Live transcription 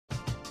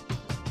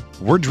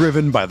We're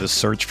driven by the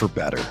search for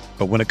better.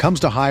 But when it comes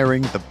to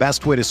hiring, the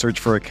best way to search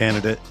for a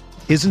candidate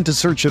isn't to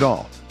search at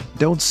all.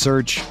 Don't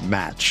search,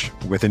 match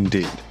with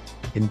Indeed.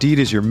 Indeed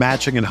is your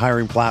matching and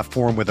hiring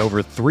platform with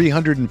over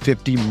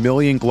 350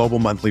 million global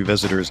monthly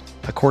visitors,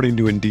 according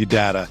to Indeed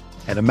data,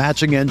 and a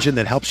matching engine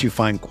that helps you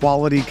find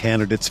quality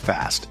candidates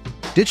fast.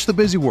 Ditch the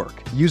busy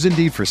work. Use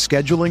Indeed for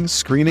scheduling,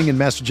 screening, and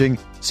messaging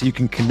so you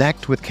can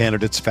connect with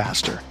candidates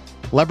faster.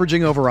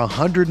 Leveraging over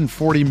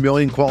 140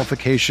 million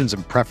qualifications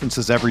and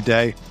preferences every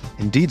day,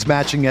 Indeed's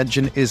matching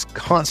engine is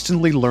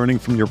constantly learning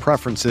from your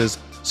preferences,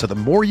 so the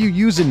more you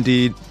use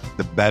Indeed,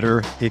 the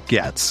better it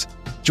gets.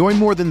 Join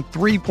more than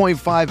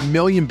 3.5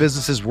 million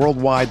businesses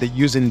worldwide that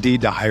use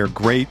Indeed to hire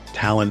great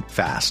talent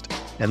fast.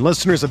 And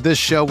listeners of this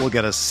show will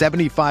get a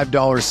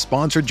 $75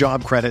 sponsored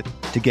job credit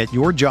to get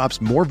your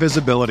jobs more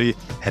visibility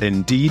at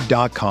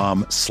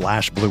Indeed.com/Blue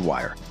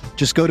Wire.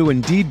 Just go to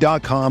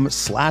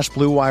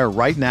Indeed.com/Blue Wire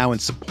right now and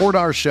support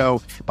our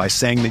show by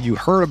saying that you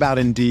heard about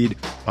Indeed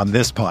on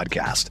this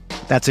podcast.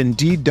 That's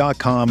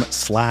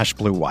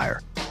Indeed.com/Blue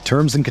Wire.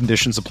 Terms and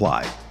conditions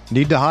apply.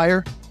 Need to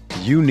hire?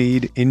 You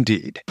need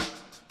Indeed.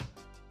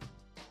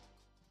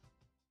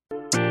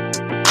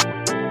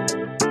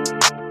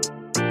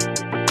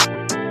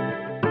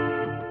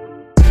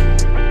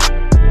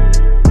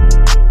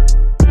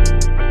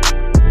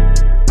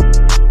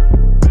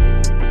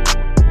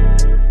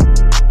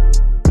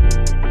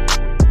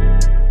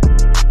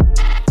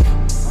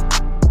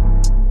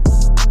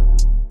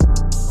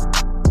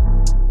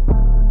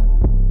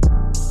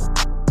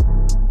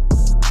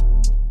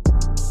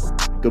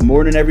 Good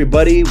morning,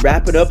 everybody.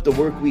 Wrapping up the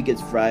work week.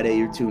 It's Friday.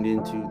 You're tuned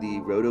into the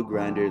Roto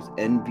Grinders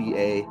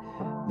NBA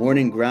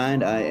Morning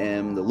Grind. I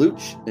am the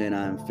Luch, and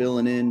I'm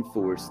filling in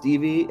for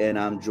Stevie, and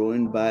I'm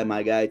joined by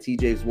my guy,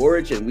 TJ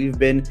Zworich, and we've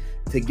been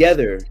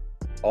together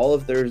all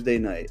of Thursday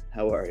night.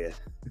 How are you?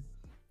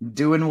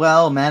 Doing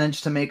well.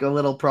 Managed to make a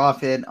little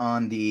profit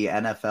on the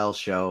NFL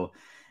show,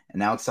 and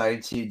now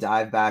excited to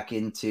dive back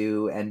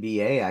into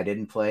NBA. I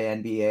didn't play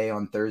NBA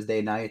on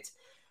Thursday night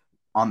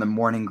on the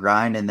morning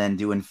grind, and then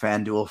doing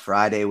FanDuel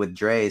Friday with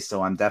Dre,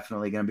 so I'm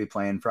definitely going to be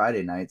playing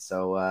Friday night.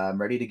 So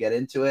I'm ready to get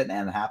into it,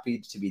 and happy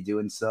to be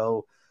doing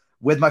so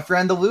with my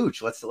friend the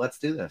Luch. Let's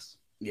do this.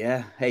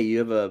 Yeah. Hey, you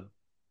have a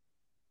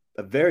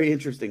very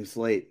interesting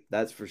slate,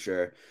 that's for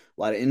sure. A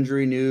lot of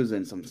injury news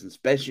and some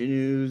suspension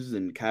news,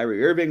 and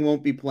Kyrie Irving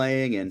won't be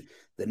playing, and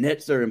the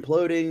Nets are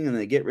imploding, and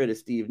they get rid of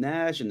Steve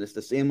Nash, and it's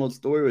the same old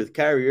story with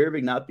Kyrie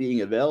Irving not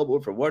being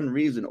available for one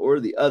reason or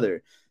the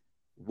other.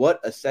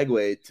 What a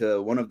segue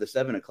to one of the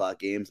 7 o'clock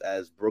games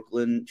as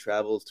Brooklyn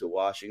travels to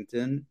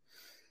Washington.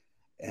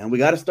 And we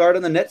got to start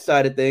on the net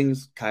side of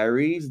things.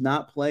 Kyrie's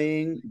not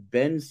playing.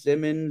 Ben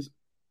Simmons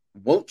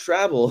won't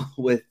travel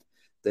with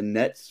the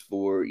Nets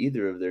for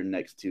either of their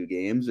next 2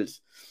 games.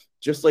 It's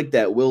just like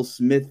that Will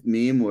Smith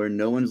meme where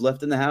no one's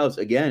left in the house.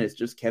 Again, it's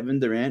just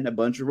Kevin Durant and a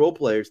bunch of role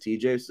players,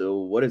 TJ. So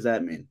what does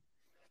that mean?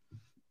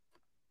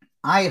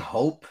 I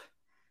hope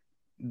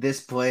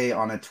this play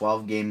on a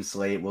 12-game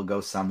slate will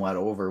go somewhat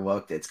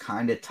overlooked. It's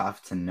kind of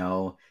tough to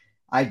know.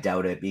 I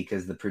doubt it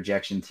because the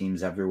projection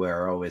teams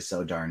everywhere are always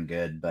so darn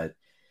good. But,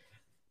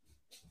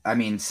 I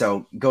mean,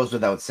 so goes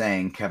without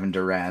saying, Kevin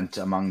Durant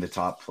among the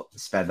top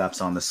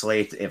spend-ups on the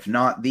slate, if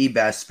not the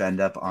best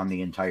spend-up on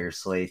the entire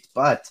slate.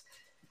 But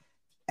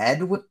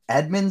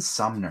Edmund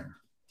Sumner,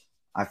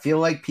 I feel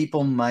like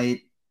people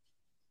might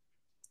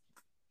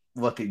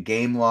look at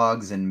game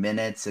logs and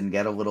minutes and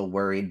get a little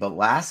worried, but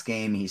last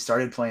game he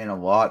started playing a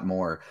lot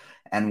more,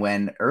 and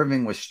when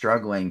Irving was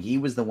struggling, he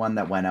was the one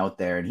that went out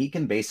there, and he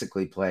can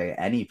basically play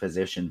any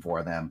position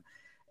for them.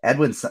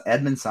 Edmund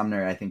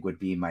Sumner, I think, would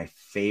be my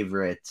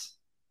favorite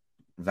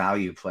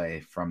value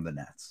play from the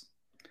Nets.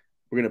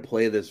 We're going to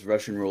play this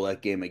Russian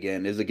roulette game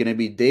again. Is it going to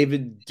be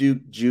David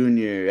Duke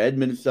Jr.,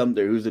 Edmund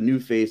Sumner, who's a new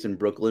face in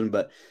Brooklyn,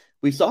 but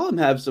we saw him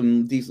have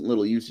some decent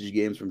little usage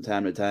games from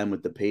time to time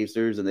with the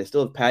Pacers, and they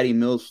still have Patty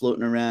Mills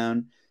floating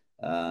around,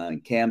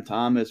 and Cam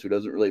Thomas, who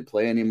doesn't really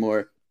play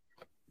anymore.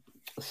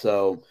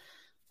 So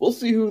we'll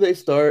see who they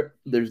start.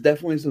 There's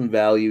definitely some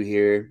value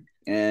here.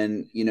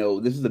 And, you know,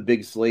 this is a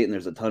big slate, and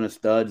there's a ton of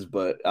studs,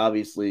 but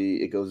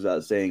obviously it goes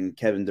without saying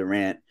Kevin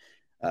Durant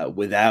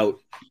without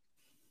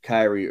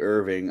Kyrie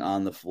Irving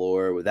on the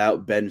floor,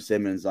 without Ben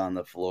Simmons on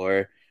the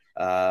floor.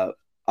 I'll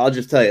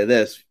just tell you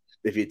this.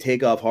 If you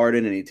take off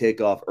Harden and you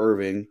take off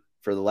Irving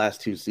for the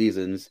last 2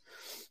 seasons,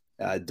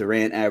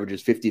 Durant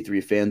averages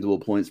 53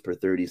 FanDuel points per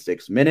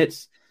 36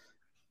 minutes,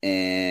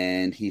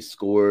 and he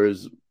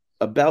scores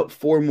about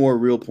 4 more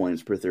real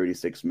points per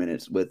 36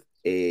 minutes with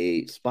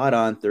a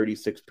spot-on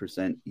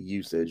 36%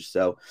 usage.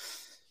 So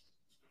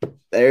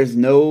there's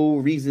no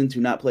reason to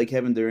not play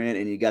Kevin Durant,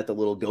 and you got the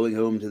little going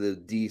home to the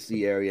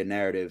DC area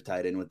narrative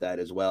tied in with that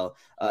as well.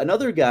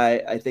 Another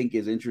guy I think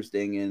is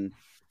interesting, and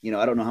you know,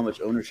 I don't know how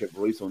much ownership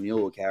Royce O'Neal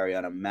will carry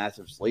on a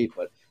massive slate,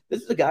 but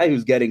this is a guy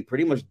who's getting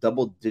pretty much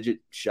double-digit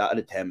shot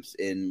attempts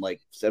in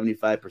like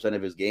 75%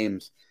 of his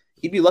games.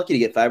 He'd be lucky to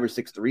get 5 or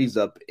 6 threes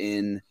up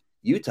in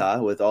Utah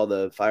with all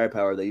the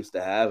firepower they used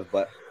to have,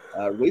 but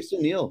Royce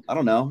O'Neal, I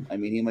don't know. I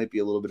mean, he might be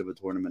a little bit of a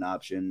tournament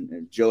option.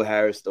 And Joe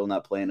Harris still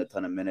not playing a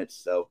ton of minutes,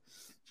 so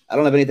I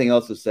don't have anything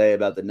else to say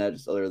about the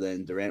Nets other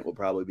than Durant will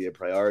probably be a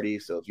priority.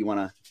 So if you want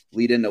to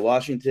lead into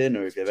Washington,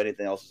 or if you have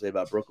anything else to say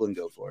about Brooklyn,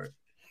 go for it.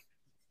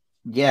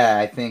 Yeah,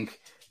 I think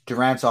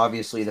Durant's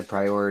obviously the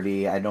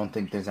priority. I don't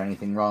think there's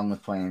anything wrong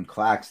with playing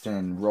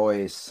Claxton,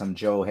 Royce, some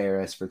Joe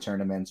Harris for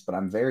tournaments, but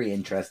I'm very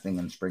interested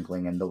in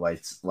sprinkling in the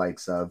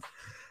likes of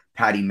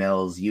Patty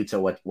Mills,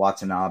 Yuta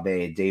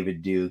Watanabe,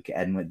 David Duke,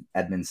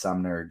 Edmund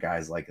Sumner,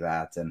 guys like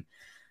that. And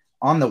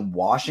on the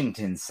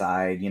Washington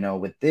side,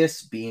 with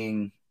this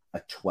being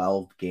a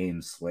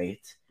 12-game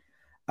slate,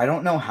 I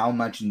don't know how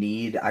much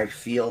need I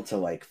feel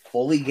to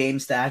fully game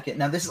stack it.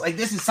 Now this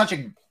is such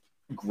a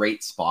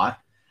great spot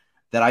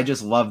that I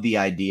just love the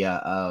idea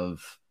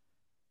of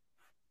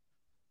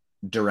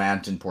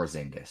Durant and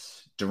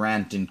Porzingis,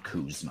 Durant and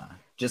Kuzma,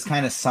 just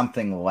kind of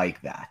something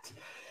like that.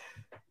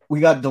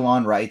 We got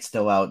DeLon Wright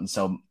still out, and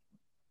so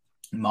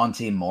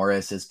Monte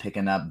Morris is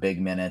picking up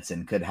big minutes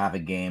and could have a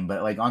game.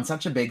 But on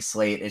such a big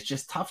slate, it's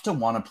just tough to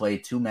want to play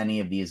too many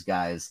of these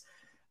guys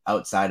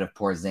outside of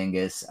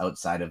Porzingis,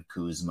 outside of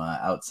Kuzma,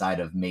 outside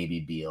of maybe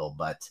Beal.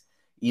 But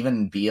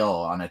even Beal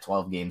on a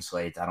 12-game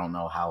slate, I don't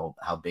know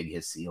how big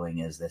his ceiling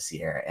is this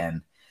year.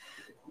 And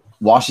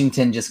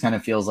Washington just kind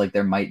of feels like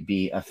there might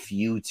be a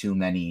few too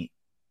many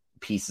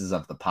pieces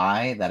of the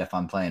pie that if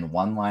I'm playing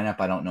one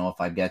lineup, I don't know if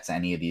I get to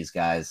any of these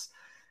guys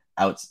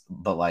out.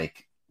 But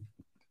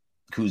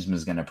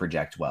Kuzma's going to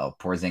project well.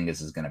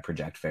 Porzingis is going to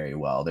project very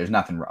well. There's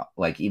nothing wrong.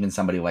 Even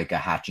somebody like a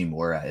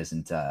Hachimura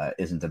isn't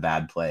a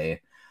bad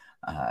play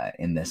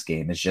in this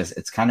game.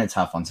 It's kind of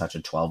tough on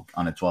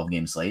a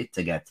 12-game slate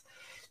to get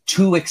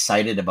too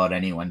excited about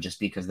anyone just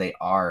because they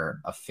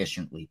are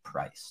efficiently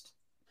priced.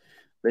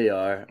 They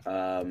are.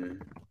 I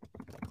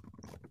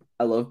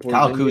love Porzingis.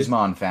 Kyle Kuzma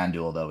on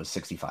FanDuel though is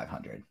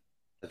 6,500.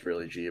 That's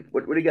really cheap.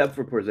 What do you got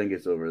for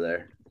Porzingis over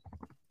there?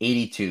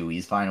 82.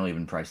 He's finally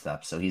been priced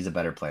up, so he's a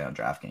better play on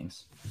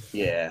DraftKings.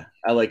 Yeah,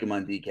 I like him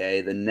on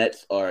DK. The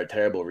Nets are a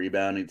terrible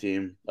rebounding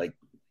team,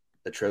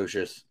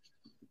 atrocious.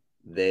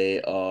 They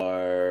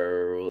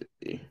are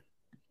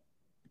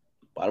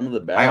bottom of the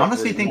barrel. I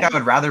honestly think I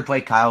would rather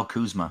play Kyle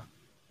Kuzma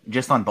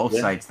just on both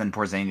sites than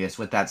Porzingis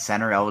with that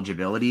center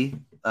eligibility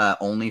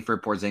only for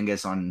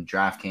Porzingis on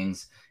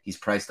DraftKings. He's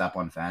priced up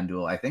on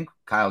FanDuel. I think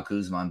Kyle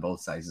Kuzma on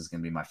both sides is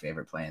going to be my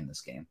favorite play in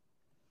this game.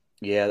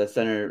 Yeah, the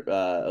center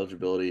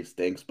eligibility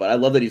stinks, but I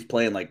love that he's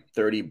playing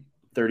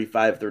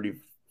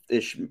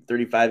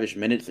 35-ish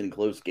minutes in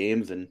close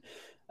games, and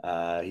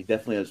he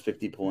definitely has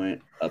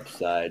 50-point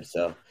upside.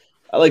 So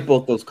I like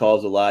both those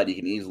calls a lot. You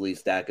can easily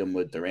stack them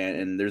with Durant,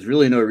 and there's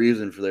really no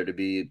reason for there to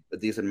be a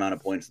decent amount of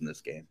points in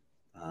this game.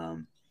 How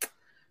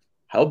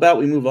about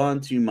we move on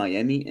to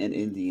Miami and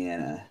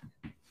Indiana?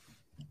 At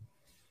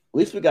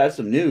least we got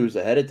some news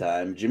ahead of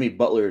time. Jimmy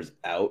Butler's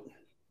out.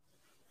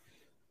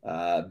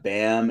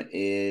 Bam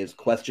is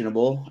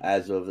questionable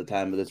as of the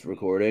time of this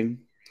recording.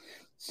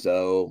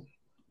 So,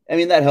 I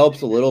mean, that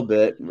helps a little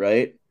bit,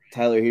 right?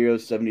 Tyler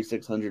Hero's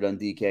 7,600 on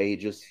DK. He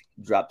just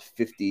dropped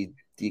 50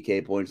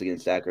 DK points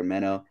against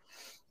Sacramento.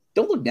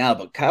 Don't look now,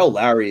 but Kyle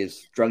Lowry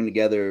is strung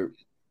together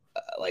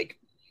a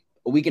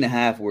week and a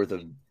half worth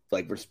of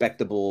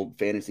respectable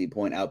fantasy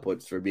point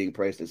outputs for being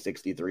priced at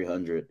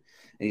 6,300.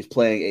 And he's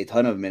playing a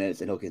ton of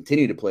minutes, and he'll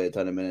continue to play a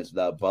ton of minutes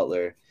without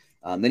Butler.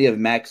 Then you have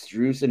Max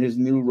Strus in his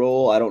new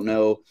role. I don't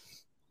know.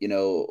 I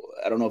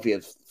don't know if he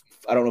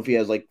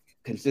has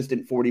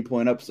consistent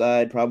 40-point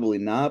upside. Probably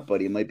not, but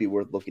he might be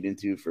worth looking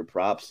into for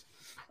props.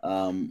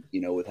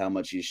 With how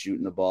much he's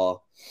shooting the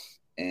ball.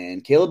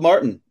 And Caleb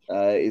Martin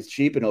is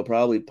cheap, and he'll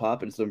probably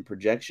pop in some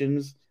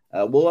projections.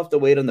 We'll have to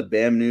wait on the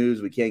Bam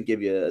news. We can't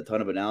give you a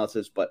ton of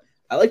analysis, but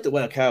I like the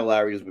way Kyle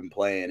Lowry has been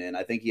playing, and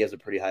I think he has a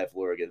pretty high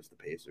floor against the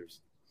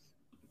Pacers.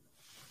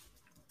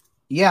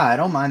 Yeah, I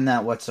don't mind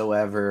that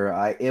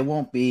whatsoever. It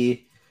won't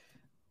be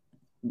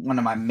one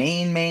of my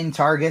main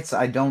targets,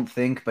 I don't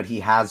think, but he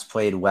has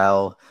played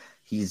well.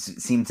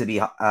 He's seemed to be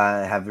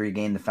have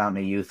regained the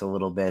fountain of youth a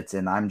little bit,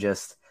 and I'm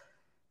just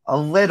a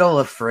little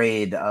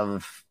afraid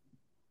of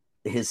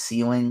his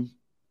ceiling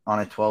on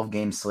a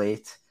 12-game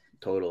slate.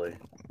 Totally.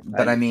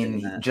 But I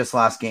mean, just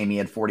last game, he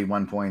had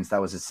 41 points.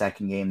 That was his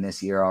second game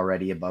this year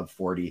already above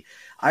 40.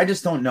 I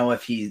just don't know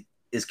if he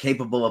is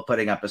capable of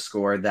putting up a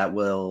score that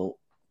will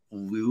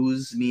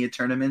lose me a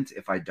tournament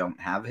if I don't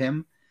have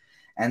him.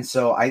 And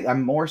so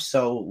I'm more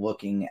so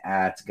looking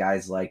at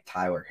guys like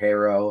Tyler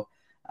Herro.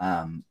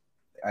 I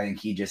think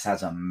he just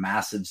has a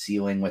massive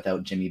ceiling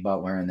without Jimmy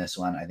Butler in this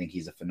one. I think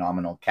he's a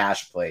phenomenal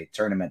cash play,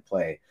 tournament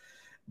play.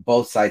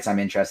 Both sites I'm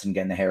interested in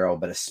getting the Herro,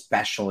 but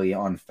especially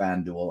on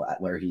FanDuel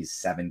at where he's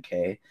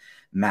 7K.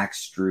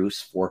 Max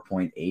Strus,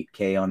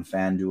 4.8K on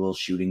FanDuel.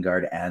 Shooting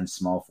guard and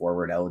small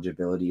forward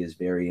eligibility is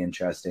very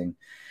interesting.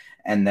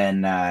 And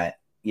then,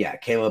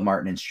 Caleb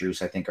Martin and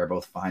Strus, I think, are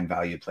both fine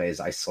value plays.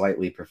 I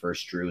slightly prefer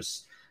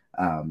Strus,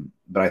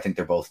 but I think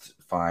they're both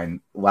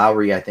fine.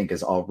 Lowry, I think,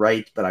 is all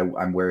right, but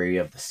I'm wary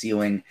of the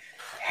ceiling.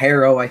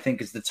 Herro, I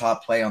think, is the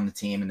top play on the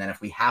team. And then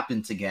if we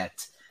happen to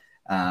get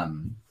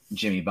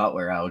Jimmy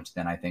Butler out,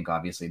 then I think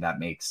obviously that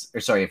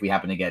if we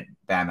happen to get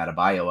Bam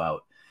Adebayo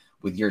out,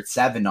 with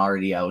Yurtseven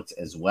already out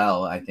as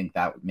well, I think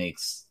that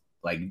makes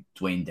like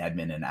Dwayne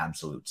Dedmon an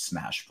absolute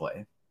smash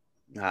play.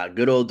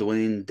 Good old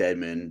Dwayne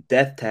Dedmon.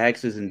 Death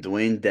taxes and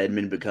Dwayne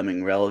Dedmon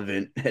becoming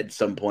relevant at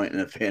some point in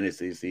a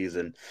fantasy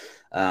season.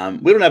 We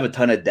don't have a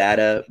ton of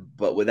data,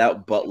 but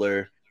without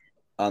Butler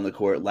on the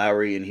court,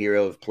 Lowry and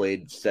Hero have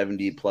played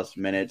 70 plus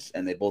minutes,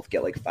 and they both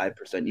get like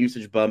 5%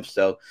 usage bumps.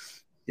 So,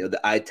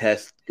 the eye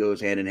test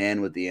goes hand in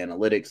hand with the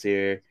analytics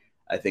here.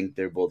 I think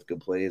they're both good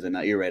plays, and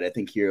you're right. I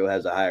think Hero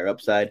has a higher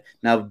upside.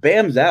 Now, if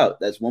Bam's out,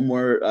 that's one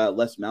more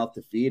less mouth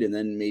to feed, and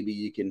then maybe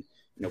you can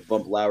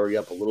bump Lowry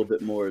up a little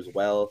bit more as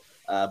well.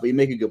 But you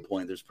make a good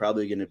point. There's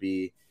probably going to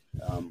be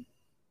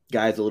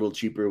guys a little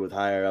cheaper with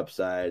higher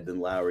upside than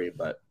Lowry,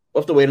 but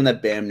we'll have to wait on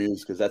that Bam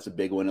news because that's a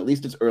big one. At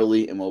least it's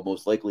early, and we'll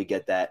most likely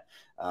get that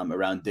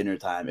around dinner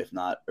time, if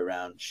not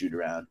around shoot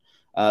around.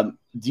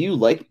 Do you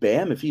like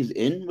Bam if he's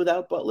in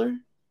without Butler?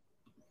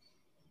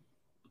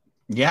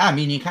 Yeah, I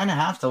mean, you kind of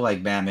have to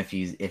like Bam if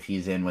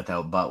he's in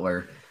without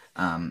Butler.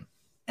 And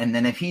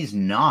then if he's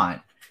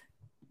not,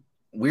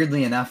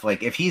 weirdly enough,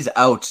 like if he's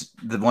out,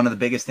 one of the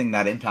biggest thing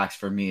that impacts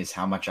for me is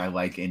how much I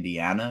like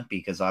Indiana,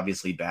 because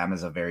obviously Bam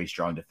is a very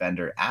strong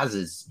defender, as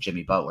is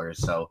Jimmy Butler.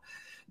 So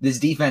this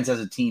defense as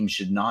a team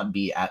should not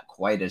be at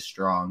quite as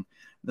strong.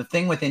 The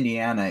thing with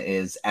Indiana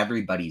is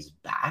everybody's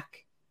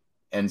back.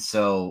 And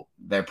so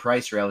they're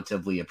priced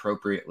relatively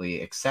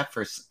appropriately, except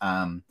for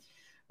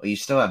you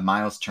still have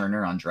Miles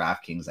Turner on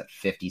DraftKings at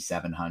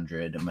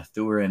 5,700.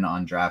 Mathurin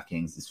on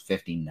DraftKings is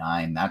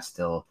 59. That's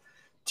still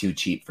too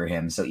cheap for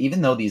him. So even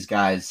though these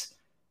guys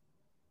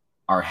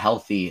are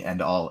healthy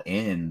and all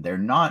in, they're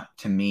not,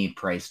 to me,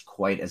 priced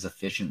quite as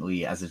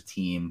efficiently as a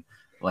team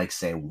like,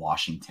 say,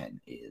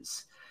 Washington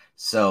is.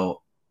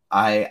 So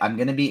I'm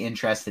going to be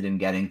interested in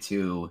getting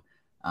to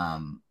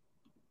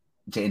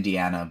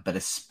Indiana, but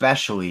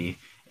especially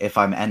if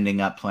I'm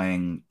ending up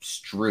playing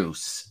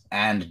Strus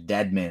and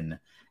Dedmon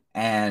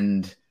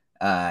and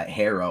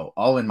Harrow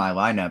all in my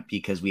lineup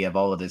because we have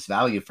all of this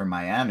value from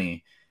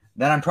Miami,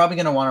 then I'm probably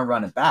going to want to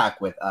run it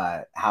back with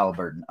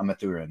Halliburton, a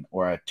Mathurin,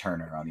 or a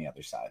Turner on the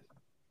other side.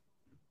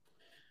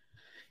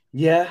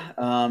 Yeah,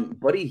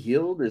 Buddy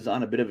Hield is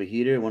on a bit of a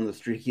heater, one of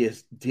the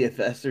streakiest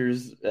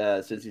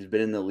DFSers since he's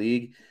been in the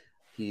league.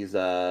 He's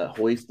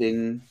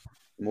hoisting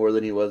more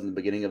than he was in the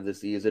beginning of the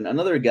season.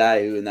 Another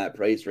guy who in that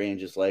price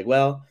range is like,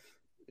 well,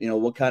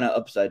 what kind of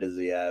upside does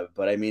he have?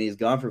 But I mean, he's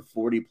gone for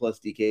 40 plus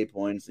DK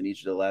points in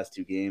each of the last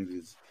two games.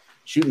 He's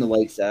shooting the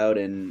lights out.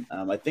 And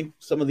I think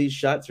some of these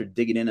shots are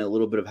digging in a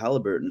little bit of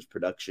Halliburton's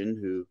production,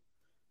 who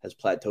has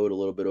plateaued a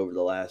little bit over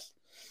the last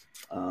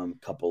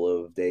couple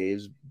of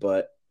days.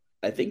 But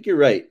I think you're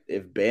right.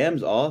 If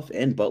Bam's off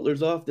and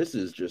Butler's off, this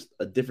is just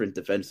a different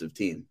defensive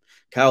team.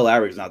 Kyle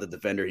Lowry's not the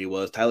defender he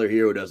was. Tyler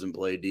Hero doesn't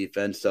play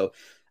defense. So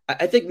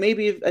I think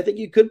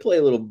you could play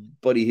a little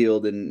Buddy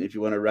Hield, and if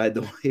you want to ride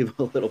the wave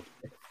a little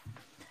bit.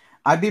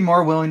 I'd be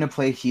more willing to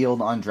play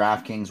Hield on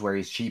DraftKings where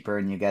he's cheaper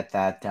and you get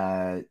that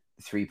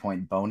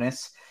 3-point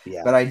bonus.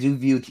 Yeah. But I do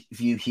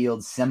view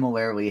Hield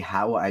similarly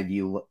how I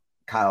view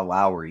Kyle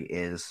Lowry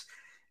is.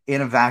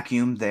 In a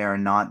vacuum, they are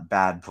not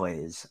bad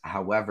plays.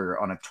 However,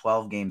 on a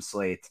 12-game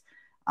slate,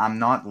 I'm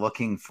not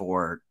looking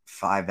for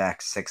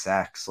 5x,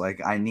 6x.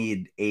 Like, I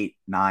need 8,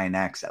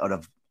 9x out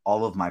of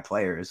all of my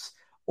players,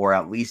 or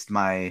at least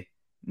my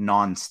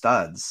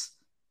non-studs.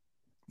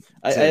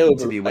 I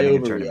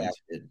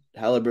overreacted.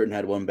 Halliburton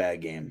had one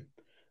bad game.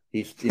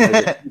 He's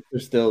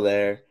still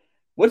there.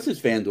 What's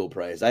his FanDuel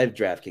price? I have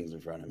DraftKings in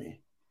front of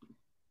me.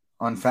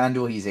 On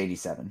FanDuel, he's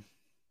 87.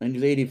 And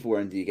he's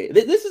 84 in DK.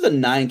 This is a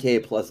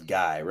 9K plus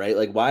guy, right?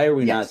 Like, why are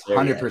we not there?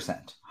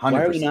 100%.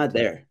 Why are we not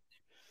there?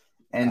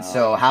 And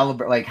so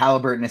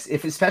Halliburton,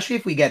 especially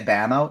if we get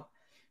Bam out,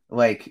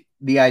 like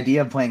the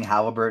idea of playing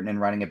Halliburton and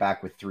running it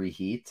back with 3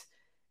 Heat,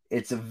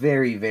 it's a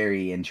very,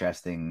 very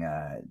interesting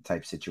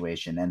type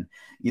situation. And,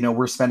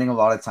 we're spending a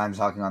lot of time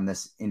talking on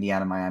this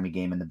Indiana-Miami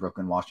game and the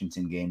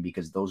Brooklyn-Washington game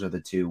because those are the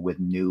two with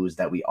news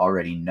that we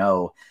already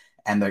know,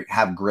 and they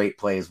have great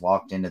plays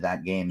locked into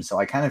that game. So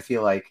I kind of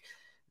feel like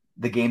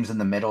the games in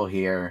the middle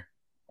here,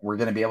 we're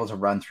going to be able to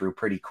run through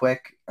pretty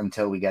quick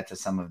until we get to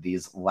some of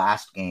these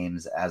last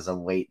games as a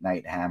late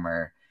night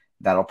hammer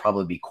that'll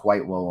probably be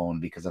quite well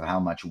owned because of how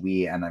much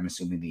we, and I'm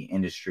assuming the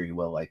industry,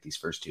 will like these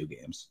first 2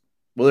 games.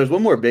 Well, there's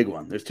one more big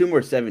one. There's 2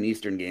 more 7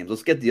 Eastern games.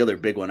 Let's get the other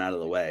big one out of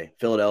the way.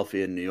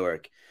 Philadelphia and New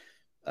York.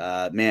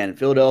 Man,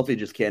 Philadelphia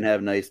just can't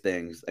have nice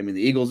things. I mean,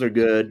 the Eagles are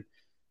good.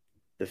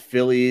 The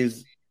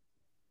Phillies,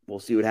 we'll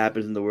see what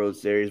happens in the World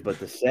Series. But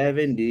the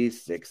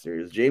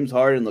 76ers, James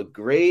Harden looked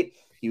great.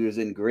 He was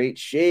in great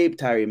shape.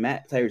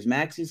 Tyrese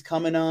Maxey's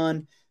coming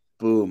on.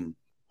 Boom.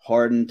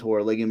 Harden tore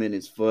a ligament in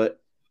his foot.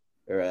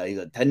 He's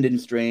a tendon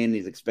strain.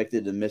 He's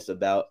expected to miss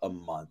about a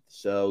month.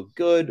 So,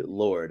 good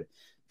Lord.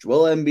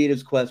 Joel Embiid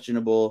is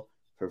questionable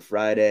for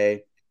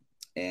Friday,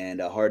 and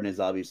Harden is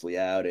obviously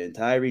out. And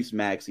Tyrese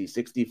Maxey,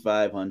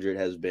 6,500,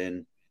 has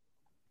been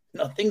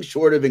nothing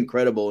short of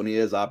incredible, and he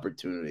has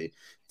opportunity.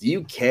 Do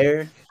you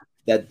care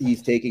that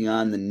he's taking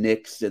on the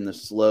Knicks and the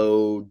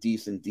slow,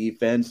 decent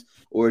defense?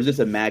 Or is this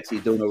a Maxey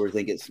don't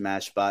overthink it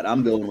smash spot?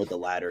 I'm going with the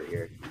latter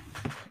here.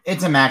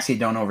 It's a Maxey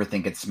don't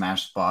overthink it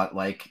smash spot.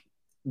 Like,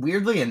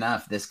 weirdly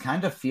enough, this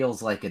kind of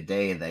feels like a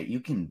day that you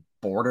can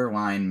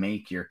borderline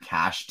make your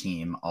cash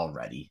team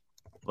already.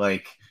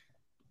 Like,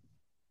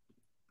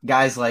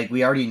 guys, like,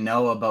 we already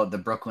know about the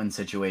Brooklyn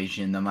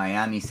situation, the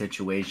Miami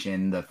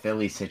situation, the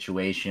Philly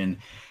situation.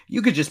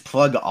 You could just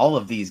plug all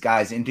of these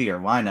guys into your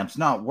lineups,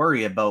 not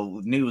worry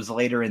about news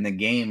later in the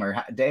game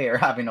or day or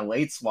having a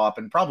late swap,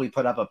 and probably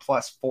put up a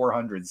plus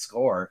 400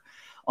 score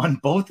on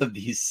both of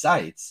these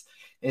sites.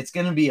 It's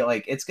going to be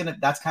like,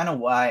 that's kind of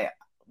why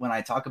when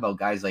I talk about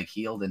guys like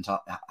Hield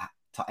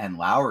and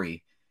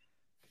Lowry,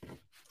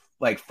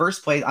 like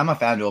first place, I'm a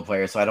FanDuel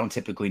player, so I don't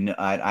typically know.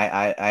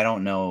 I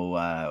don't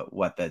know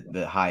what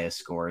the highest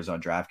scores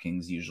on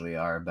DraftKings usually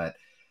are, but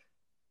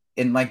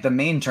in like the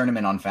main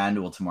tournament on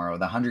FanDuel tomorrow,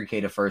 the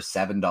 100K to first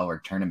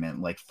 $7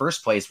 tournament, like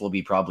first place will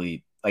be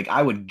probably like,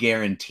 I would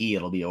guarantee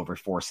it'll be over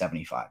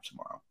 475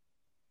 tomorrow.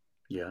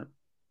 Yeah.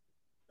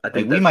 I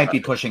think we might be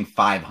pushing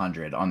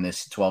 500 on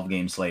this 12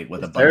 game slate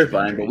with a bunch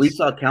terrifying, of injuries. But we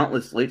saw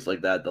countless slates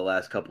like that the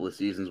last couple of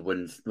seasons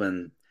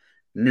when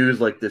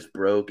news like this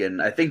broke.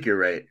 And I think you're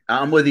right.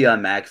 I'm with you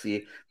on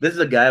Maxey. This is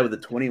a guy with a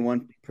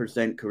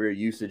 21% career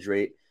usage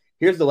rate.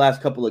 Here's the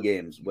last couple of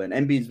games when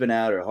Embiid's been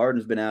out or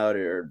Harden's been out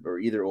or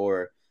either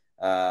or.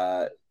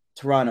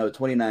 Toronto,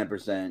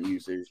 29%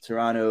 usage.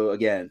 Toronto,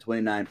 again,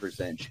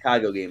 29%.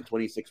 Chicago game,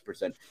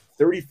 26%.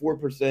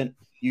 34%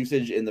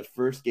 usage in the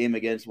first game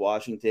against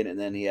Washington, and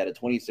then he had a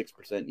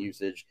 26%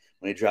 usage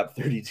when he dropped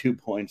 32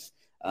 points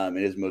in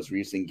his most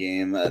recent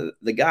game.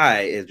 The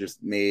guy's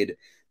made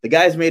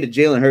a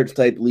Jalen Hurts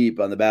type leap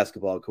on the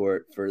basketball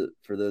court for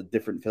the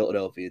different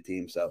Philadelphia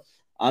team. So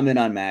I'm in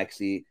on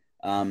Maxey.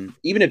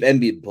 Even if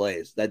Embiid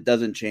plays, that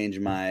doesn't change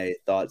my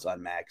thoughts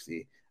on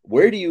Maxey.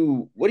 What do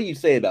you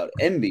say about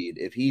Embiid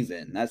if he's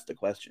in? That's the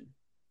question.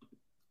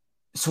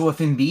 So if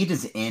Embiid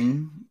is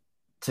in,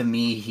 to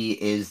me, he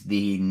is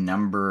the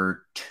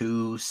number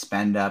 2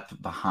 spend up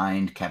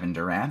behind Kevin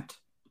Durant.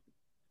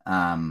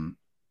 Like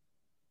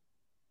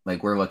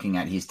we're looking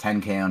at, he's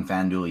 10K on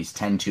FanDuel, he's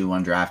 10-2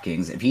 on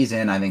DraftKings. If he's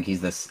in, I think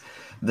he's the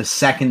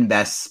second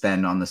best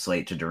spend on the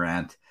slate to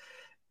Durant.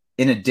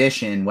 In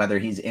addition, whether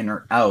he's in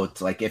or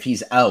out, like if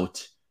he's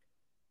out,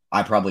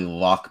 I probably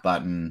lock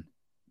button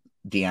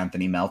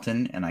DeAnthony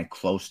Melton, and I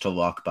close to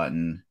lock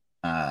button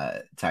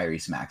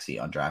Tyrese Maxey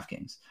on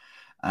DraftKings.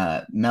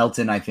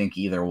 Melton, I think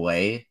either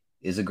way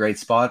is a great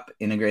spot,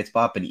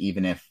 but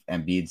even if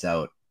Embiid's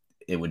out,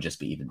 it would just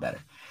be even better.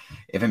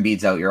 If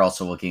Embiid's out, you're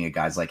also looking at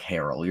guys like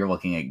Harrell. You're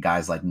looking at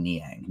guys like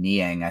Niang.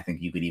 Niang, I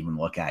think you could even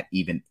look at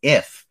even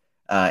if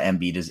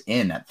Embiid is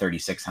in at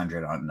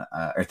 3,600 on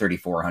or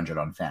 3,400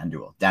 on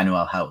FanDuel.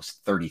 Danuel House,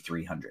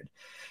 3,300.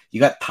 You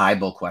got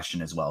Thibault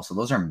question as well. So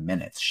those are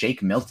minutes.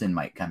 Shake Milton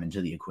might come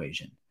into the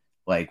equation.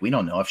 Like, we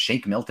don't know if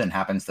Shake Milton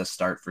happens to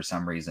start for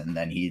some reason,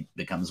 then he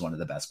becomes one of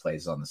the best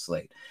plays on the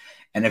slate.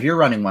 And if you're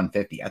running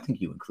 150, I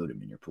think you include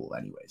him in your pool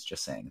anyways,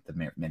 just saying at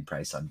the min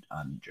price on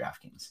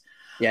DraftKings.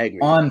 Yeah, I agree.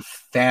 On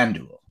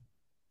FanDuel,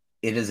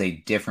 it is a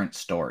different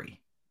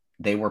story.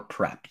 They were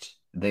prepped.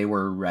 They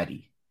were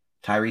ready.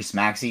 Tyrese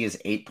Maxey is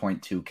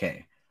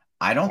 8.2K.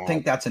 I don't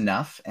think that's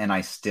enough, and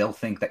I still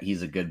think that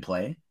he's a good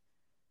play.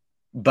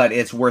 But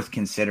it's worth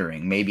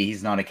considering. Maybe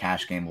he's not a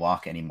cash game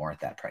lock anymore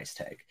at that price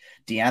tag.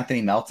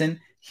 DeAnthony Melton,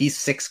 he's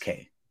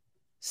 6K.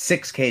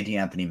 6K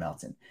DeAnthony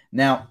Melton.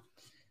 Now,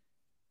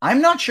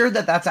 I'm not sure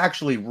that that's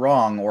actually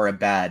wrong or a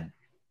bad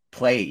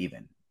play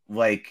even.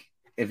 Like,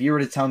 if you were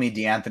to tell me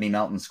DeAnthony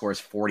Melton scores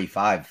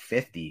 45,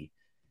 50,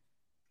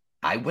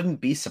 I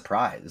wouldn't be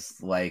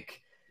surprised.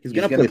 Like, he's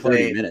going to play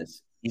 30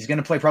 minutes. He's going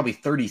to play probably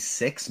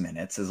 36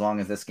 minutes as long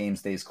as this game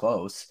stays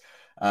close.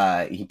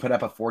 He put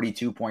up a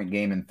 42-point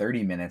game in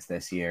 30 minutes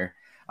this year.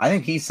 I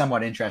think he's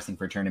somewhat interesting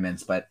for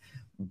tournaments, but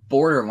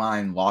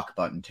borderline lock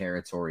button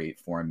territory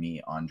for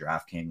me on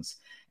DraftKings.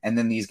 And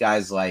then these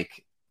guys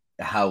like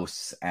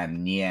House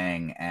and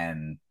Niang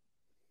and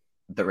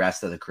the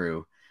rest of the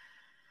crew,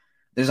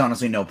 there's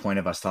honestly no point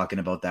of us talking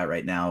about that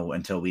right now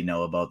until we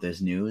know about this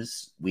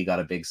news. We got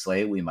a big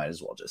slate. We might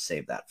as well just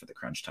save that for the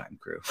crunch time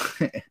crew.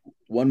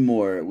 One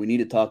more. We need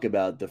to talk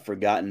about the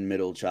forgotten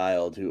middle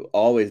child who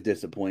always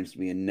disappoints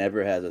me and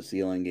never has a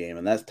ceiling game,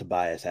 and that's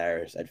Tobias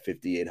Harris at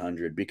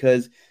 5,800,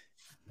 because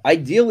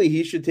ideally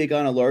he should take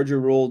on a larger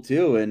role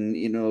too. And,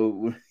 you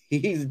know,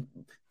 he's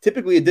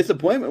typically a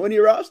disappointment when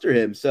you roster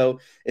him.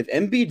 So if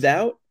Embiid's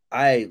out,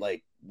 I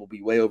will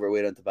be way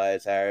overweight on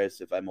Tobias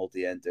Harris if I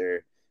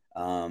multi-enter.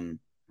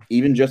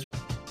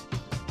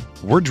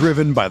 We're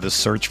driven by the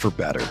search for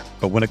better.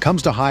 But when it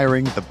comes to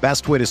hiring, the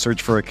best way to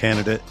search for a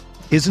candidate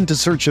isn't to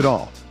search at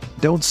all.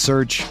 Don't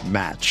search,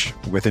 match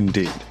with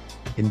Indeed.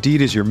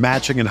 Indeed is your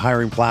matching and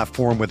hiring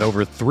platform with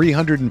over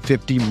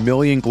 350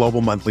 million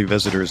global monthly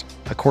visitors,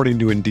 according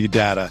to Indeed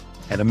data,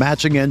 and a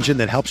matching engine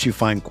that helps you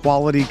find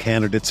quality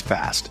candidates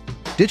fast.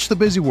 Ditch the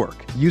busy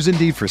work. Use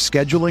Indeed for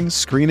scheduling,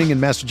 screening,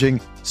 and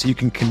messaging so you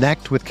can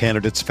connect with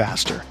candidates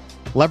faster.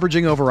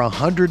 Leveraging over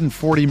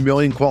 140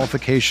 million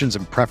qualifications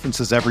and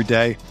preferences every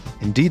day,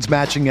 Indeed's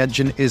matching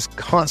engine is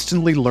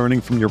constantly learning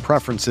from your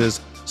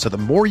preferences, so the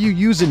more you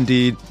use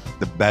Indeed,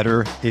 the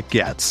better it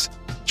gets.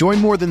 Join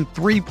more than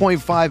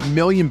 3.5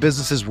 million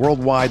businesses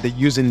worldwide that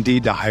use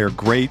Indeed to hire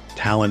great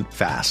talent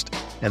fast.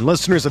 And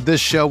listeners of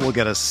this show will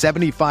get a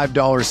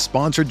 $75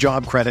 sponsored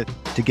job credit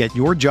to get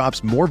your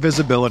jobs more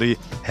visibility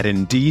at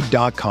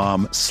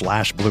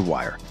Indeed.com/Blue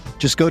Wire.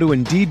 Just go to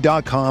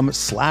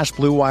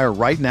Indeed.com/Blue Wire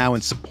right now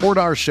and support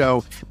our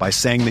show by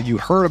saying that you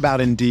heard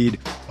about Indeed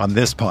on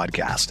this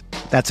podcast.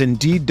 That's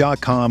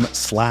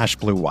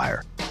Indeed.com/Blue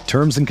Wire.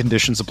 Terms and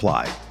conditions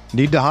apply.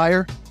 Need to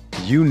hire?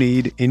 You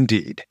need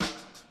Indeed.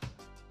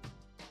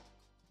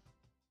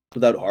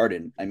 Without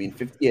Harden, I mean,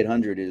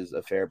 5,800 is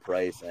a fair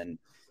price, and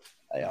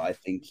I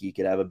think he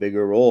could have a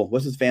bigger role.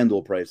 What's his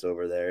FanDuel price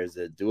over there? Is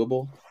it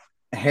doable?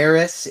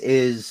 Harris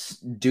is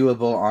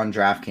doable on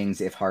DraftKings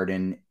if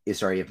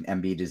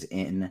Embiid is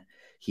in.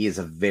 He is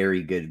a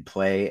very good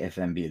play if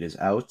Embiid is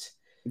out.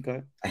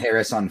 Okay.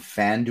 Harris on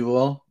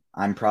FanDuel,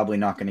 I'm probably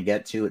not going to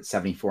get to at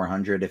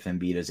 7,400 if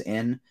Embiid is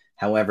in.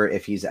 However,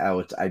 if he's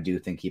out, I do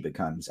think he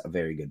becomes a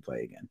very good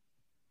play again.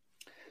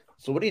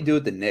 So what do you do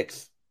with the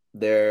Knicks?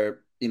 They're,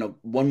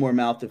 one more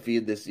mouth to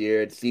feed this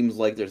year. It seems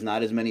like there's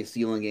not as many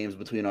ceiling games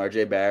between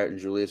RJ Barrett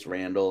and Julius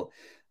Randle.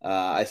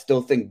 I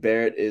still think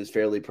Barrett is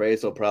fairly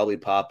priced. I'll probably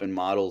pop in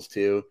models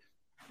too.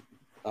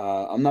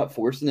 I'm not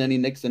forcing any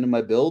Knicks into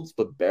my builds,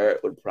 but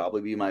Barrett would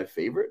probably be my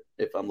favorite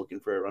if I'm looking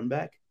for a run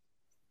back.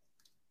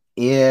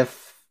 For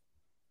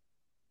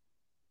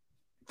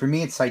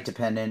me, it's site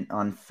dependent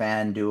on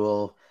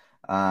FanDuel.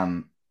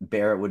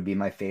 Barrett would be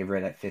my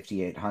favorite at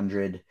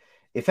 5,800.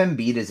 If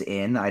Embiid is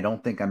in, I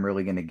don't think I'm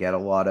really going to get a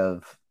lot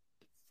of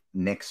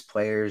Knicks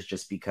players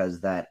just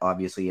because that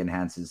obviously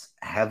enhances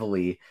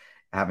heavily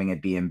having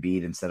it be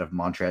Embiid instead of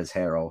Montrezl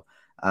Harrell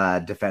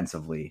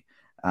defensively.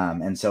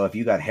 And so if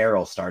you got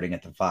Harrell starting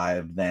at the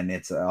 5, then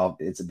it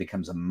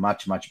becomes a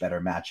much, much better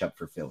matchup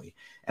for Philly.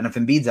 And if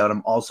Embiid's out,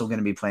 I'm also going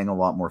to be playing a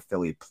lot more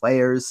Philly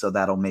players, so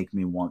that'll make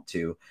me want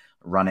to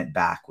run it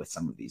back with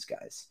some of these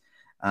guys.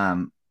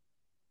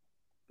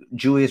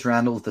 Julius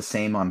Randle's the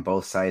same on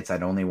both sites.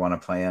 I'd only want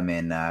to play him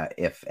in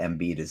if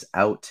Embiid is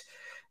out.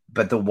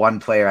 But the one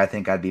player I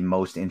think I'd be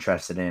most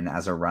interested in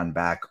as a run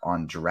back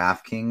on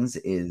DraftKings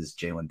is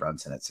Jalen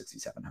Brunson at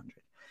 6,700.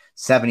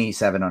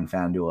 77 on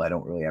FanDuel, I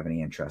don't really have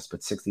any interest,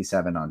 but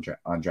 67 on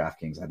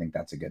DraftKings, I think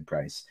that's a good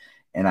price.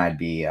 And I'd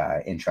be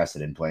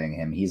interested in playing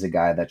him. He's a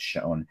guy that's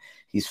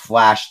he's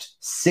flashed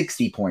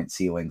 60-point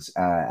ceilings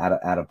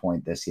at a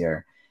point this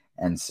year.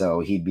 And so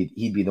he'd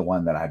be the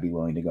one that I'd be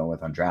willing to go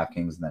with on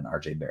DraftKings, and then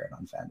RJ Barrett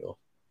on FanDuel.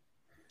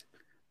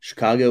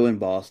 Chicago and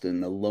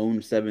Boston, the lone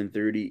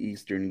 7:30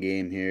 Eastern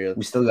game here.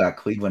 We still got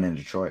Cleveland and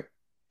Detroit.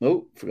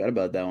 Oh, forgot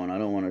about that one. I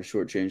don't want to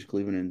shortchange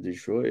Cleveland and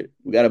Detroit.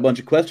 We got a bunch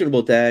of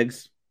questionable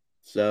tags.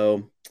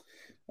 So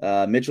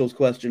Mitchell's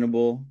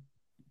questionable.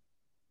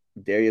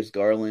 Darius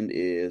Garland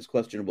is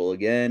questionable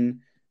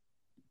again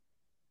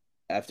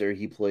after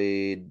he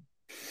played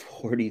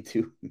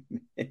 42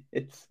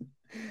 minutes.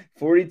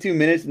 42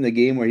 minutes in the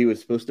game where he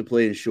was supposed to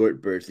play in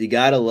short bursts. You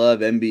got to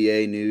love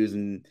NBA news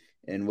and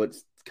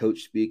what's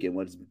coach speak and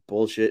what's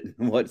bullshit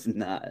and what's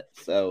not.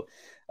 So,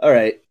 all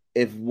right,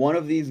 if one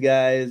of these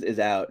guys is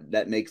out,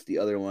 that makes the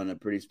other one a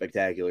pretty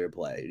spectacular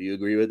play. Do you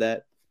agree with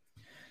that?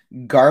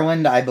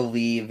 Garland, I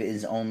believe,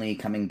 is only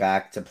coming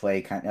back to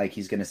play kind of like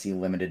he's going to see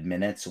limited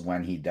minutes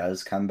when he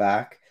does come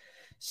back.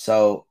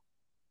 So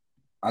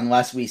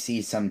unless we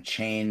see some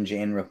change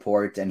in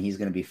report and he's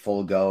going to be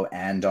full go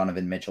and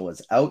Donovan Mitchell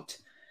is out,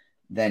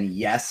 then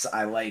yes,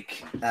 I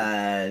like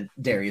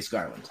Darius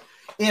Garland.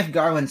 If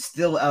Garland's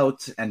still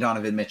out and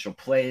Donovan Mitchell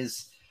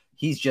plays,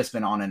 he's just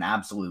been on an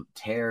absolute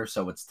tear,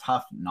 so it's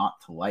tough not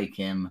to like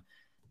him.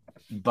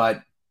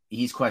 But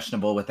he's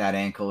questionable with that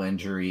ankle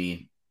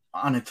injury.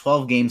 On a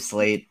 12-game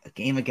slate, a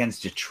game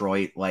against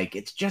Detroit,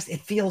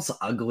 it feels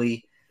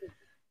ugly.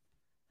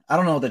 I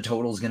don't know what the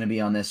total is going to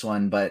be on this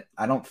one, but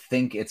I don't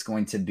think it's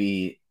going to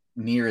be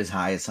near as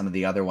high as some of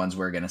the other ones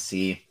we're going to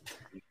see.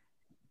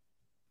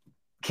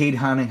 Cade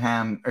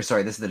Cunningham, that's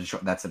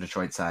the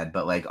Detroit side,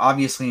 but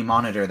obviously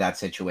monitor that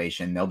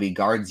situation. There'll be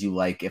guards you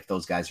like if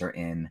those guys are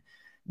in.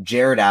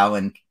 Jared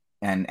Allen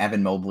and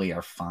Evan Mobley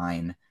are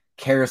fine.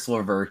 Karis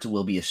LeVert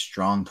will be a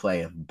strong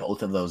play if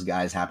both of those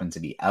guys happen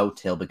to be out.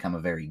 He'll become a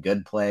very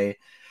good play.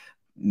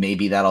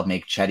 Maybe that'll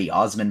make Chetty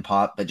Osman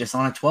pop, but just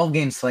on a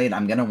 12-game slate,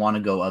 I'm going to want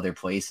to go other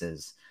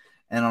places.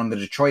 And on the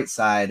Detroit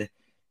side,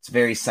 it's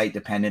very site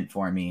dependent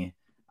for me.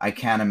 I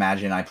can't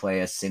imagine I play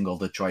a single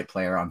Detroit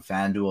player on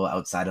FanDuel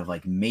outside of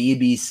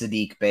maybe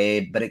Sadiq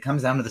Bey, but it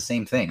comes down to the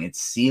same thing.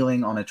 It's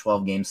ceiling on a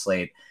 12-game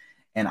slate,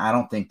 and I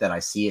don't think that I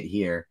see it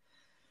here.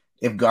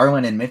 If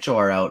Garland and Mitchell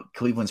are out,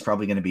 Cleveland's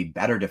probably going to be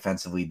better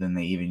defensively than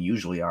they even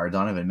usually are.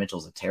 Donovan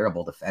Mitchell's a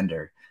terrible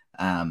defender,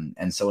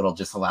 and so it'll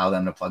just allow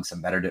them to plug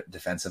some better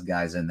defensive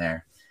guys in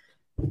there.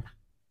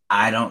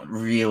 I don't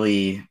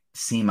really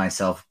see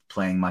myself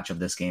playing much of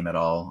this game at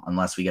all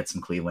unless we get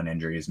some Cleveland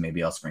injuries.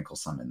 Maybe I'll sprinkle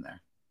some in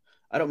there.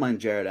 I don't mind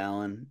Jared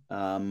Allen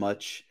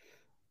much.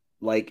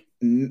 like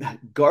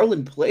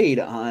Garland played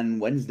on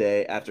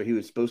Wednesday after he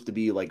was supposed to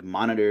be like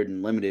monitored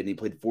and limited, and he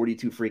played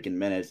 42 freaking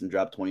minutes and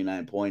dropped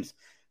 29 points.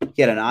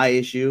 He had an eye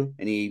issue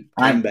and he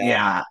came back.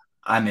 Yeah,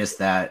 I missed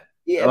that.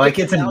 Yeah, like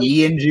it's a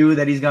knee injury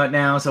that he's got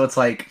now, so it's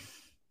like.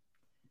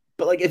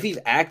 But like if he's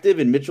active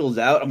and Mitchell's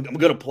out, I'm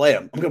gonna play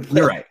him. I'm gonna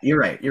play. You're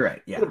right.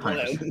 Yeah,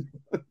 100%.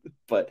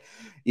 But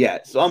yeah,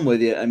 so I'm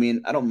with you. I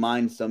mean, I don't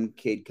mind some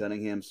Cade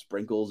Cunningham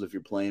sprinkles if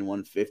you're playing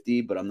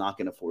 150, but I'm not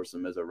gonna force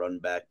him as a run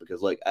back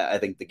because like I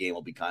think the game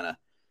will be kind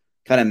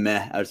of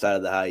meh outside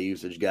of the high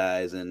usage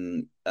guys,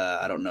 and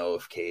I don't know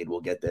if Cade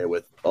will get there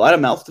with a lot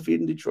of mouths to feed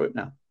in Detroit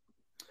now.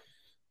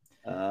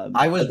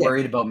 I was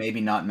worried about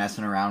maybe not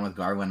messing around with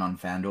Garland on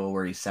FanDuel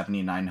where he's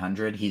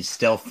 7,900. He's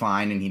still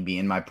fine and he'd be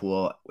in my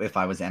pool if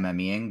I was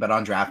MMEing, but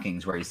on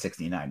DraftKings where he's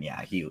 69,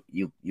 yeah,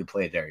 you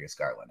play Darius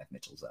Garland if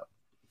Mitchell's out.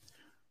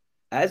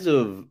 As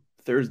of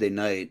Thursday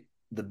night,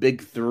 the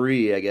big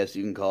three, I guess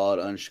you can call it,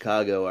 on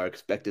Chicago are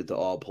expected to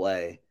all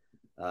play.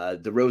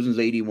 DeRozan's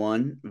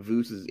 81,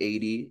 Vooch is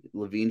 80,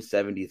 Levine's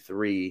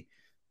 73.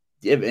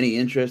 Do you have any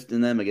interest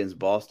in them against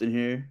Boston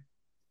here?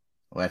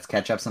 Let's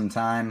catch up some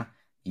time.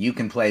 You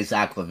can play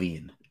Zach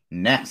LaVine.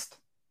 Next.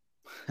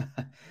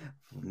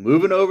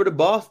 Moving over to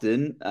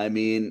Boston, I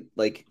mean,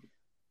 like,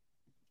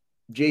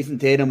 Jason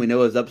Tatum, we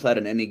know his upside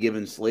on any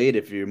given slate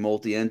if you're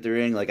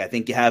multi-entering. Like, I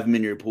think you have him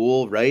in your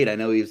pool, right? I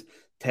know he's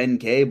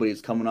 10K, but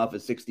he's coming off a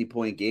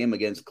 60-point game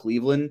against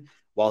Cleveland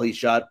while he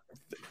shot,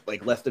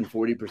 like, less than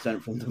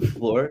 40% from the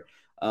floor.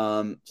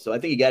 So I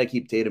think you got to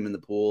keep Tatum in the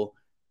pool.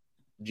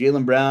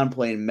 Jaylen Brown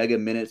playing mega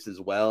minutes as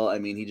well. I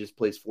mean, he just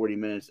plays 40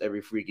 minutes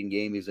every freaking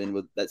game he's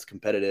in that's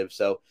competitive.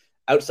 So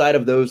outside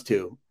of those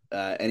two,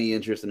 any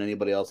interest in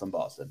anybody else on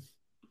Boston?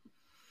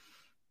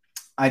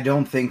 I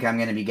don't think I'm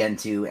going to be getting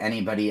to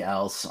anybody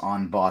else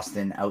on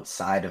Boston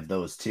outside of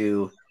those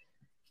two.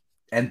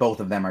 And both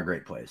of them are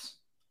great plays.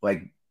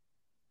 Like,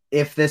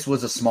 if this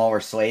was a smaller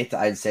slate,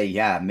 I'd say,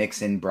 yeah,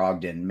 mix in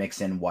Brogdon,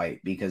 mix in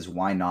White, because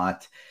why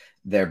not?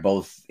 They're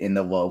both in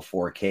the low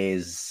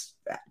 4Ks,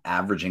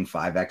 averaging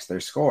 5x their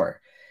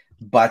score.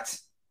 But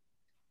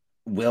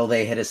will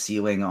they hit a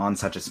ceiling on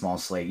such a small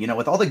slate? You know,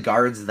 with all the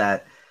guards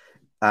that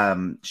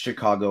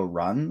Chicago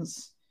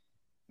runs,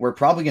 we're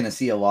probably going to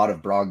see a lot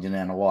of Brogdon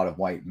and a lot of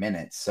White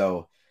minutes.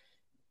 So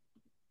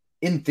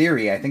in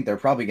theory, I think they're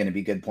probably going to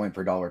be good point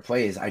per dollar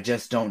plays. I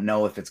just don't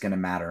know if it's going to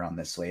matter on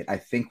this slate. I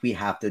think we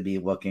have to be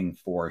looking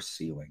for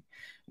ceiling.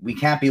 We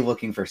can't be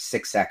looking for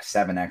 6x,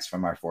 7x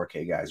from our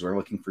 4K guys. We're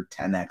looking for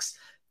 10x,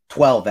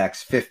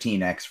 12x,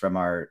 15x from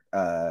our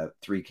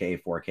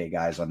 3K, 4K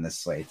guys on this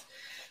slate.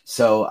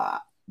 So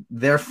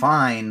they're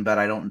fine, but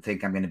I don't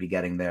think I'm going to be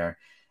getting there.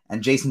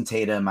 And Jason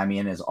Tatum, I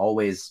mean,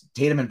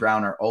 Tatum and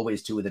Brown are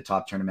always two of the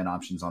top tournament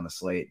options on the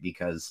slate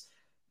because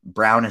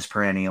Brown is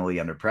perennially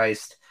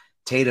underpriced.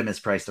 Tatum is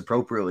priced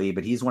appropriately,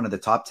 but he's one of the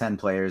top 10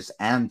 players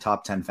and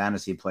top 10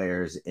 fantasy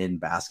players in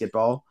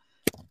basketball.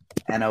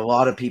 And a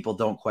lot of people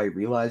don't quite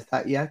realize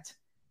that yet.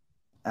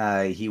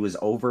 He was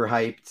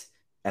overhyped,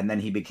 and then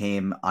he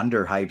became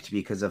underhyped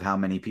because of how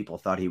many people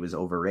thought he was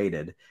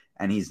overrated.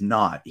 And he's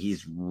not.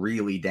 He's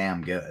really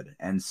damn good.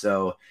 And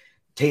so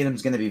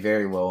Tatum's going to be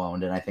very low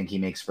owned, and I think he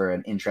makes for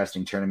an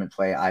interesting tournament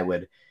play. I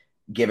would,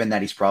 given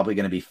that he's probably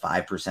going to be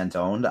 5%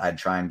 owned, I'd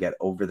try and get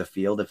over the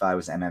field if I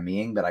was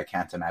MMEing, but I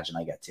can't imagine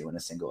I get to in a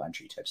single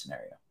entry type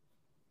scenario.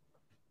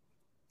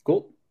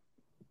 Cool.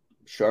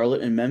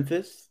 Charlotte and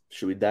Memphis.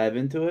 Should we dive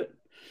into it?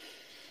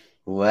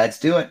 Let's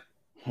do it.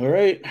 All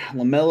right.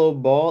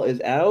 LaMelo Ball is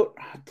out.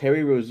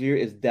 Terry Rozier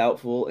is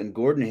doubtful, and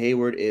Gordon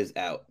Hayward is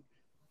out.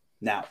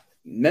 Now,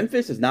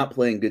 Memphis is not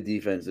playing good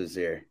defense this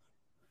year.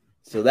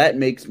 So that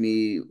makes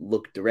me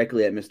look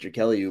directly at Mr.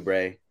 Kelly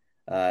Oubre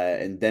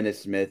and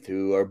Dennis Smith,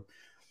 who are,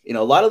 you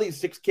know, a lot of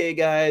these 6K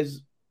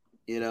guys,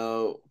 you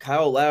know,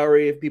 Kyle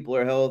Lowry, if people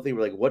are healthy,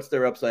 we're like, what's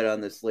their upside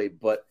on this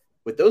slate? But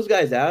with those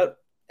guys out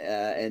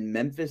and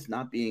Memphis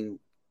not being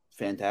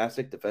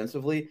fantastic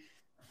defensively,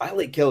 I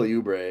like Kelly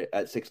Oubre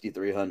at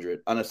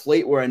 6,300 on a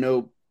slate where I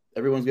know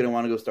everyone's going to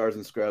want to go stars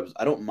and scrubs.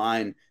 I don't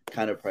mind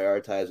kind of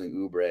prioritizing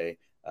Oubre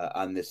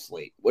on this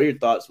slate. What are your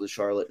thoughts with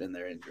Charlotte and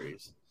their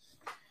injuries?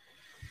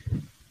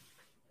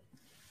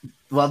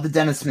 Love the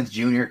Dennis Smith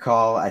Jr.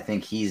 call. I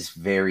think he's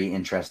very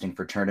interesting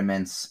for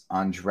tournaments.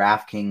 On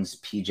DraftKings,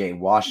 PJ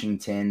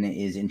Washington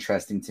is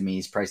interesting to me.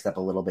 He's priced up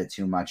a little bit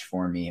too much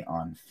for me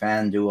on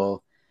FanDuel.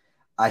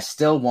 I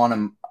still want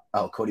him.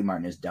 Oh, Cody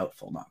Martin is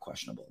doubtful, not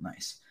questionable.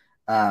 Nice.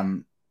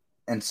 And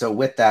so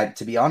with that,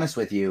 to be honest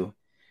with you,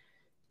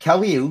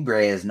 Kelly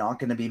Oubre is not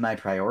going to be my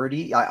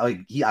priority.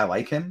 I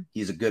like him.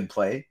 He's a good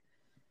play.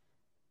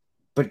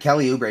 But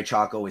Kelly Oubre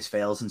chalk always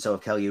fails, and so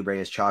if Kelly Oubre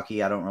is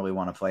chalky, I don't really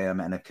want to play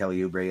him. And if Kelly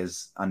Oubre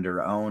is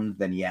under-owned,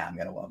 then yeah, I'm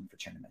going to love him for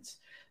tournaments.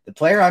 The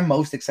player I'm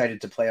most excited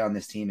to play on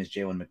this team is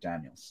Jalen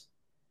McDaniels.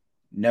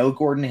 No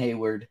Gordon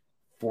Hayward.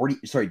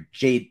 Lynn.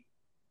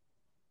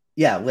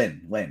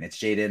 It's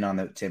Jaden on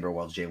the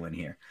Timberwolves, Jalen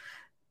here.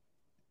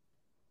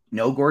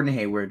 No Gordon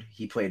Hayward.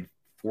 He played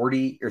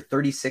 40 or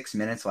 36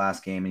 minutes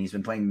last game, and he's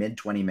been playing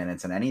mid-20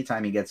 minutes, and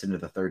anytime he gets into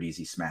the 30s,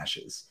 he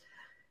smashes.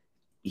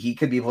 he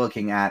could be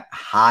looking at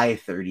high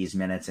 30s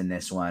minutes in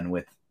this one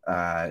with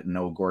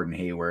no Gordon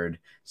Hayward,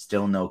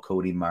 still no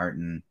Cody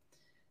Martin.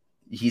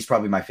 He's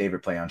probably my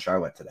favorite play on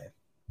Charlotte today.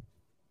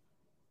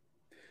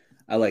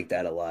 I like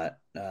that a lot.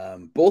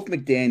 Both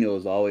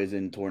McDaniels always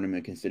in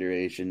tournament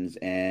considerations,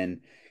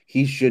 and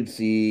he should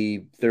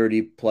see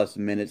 30 plus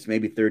minutes,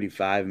 maybe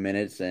 35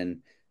 minutes,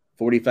 and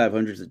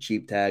 4,500 is a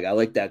cheap tag. I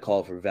like that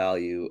call for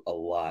value a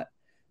lot.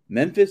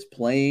 Memphis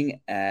playing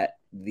at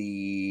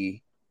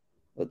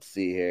let's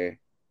see here.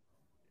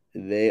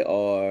 They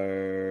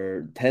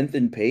are 10th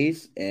in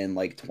pace and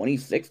like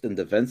 26th in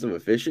defensive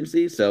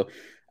efficiency. So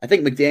I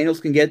think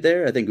McDaniels can get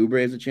there. I think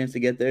Oubre has a chance to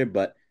get there,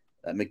 but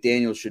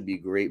McDaniels should be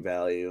great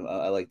value.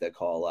 I like that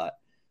call a lot.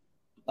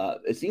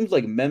 It seems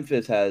like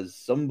Memphis has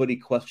somebody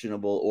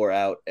questionable or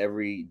out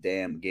every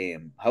damn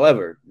game.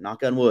 However,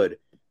 knock on wood, it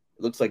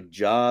looks like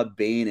Ja,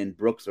 Bane, and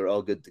Brooks are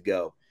all good to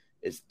go.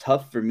 It's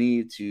tough for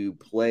me to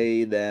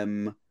play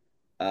them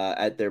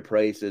at their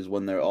prices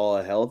when they're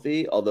all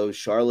healthy, although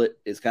Charlotte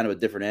is kind of a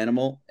different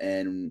animal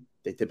and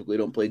they typically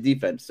don't play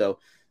defense. So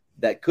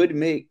that could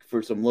make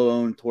for some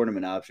low-owned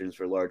tournament options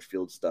for large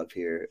field stuff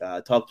here.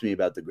 Talk to me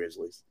about the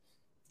Grizzlies.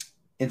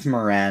 It's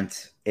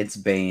Morant, it's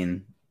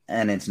Bane,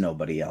 and it's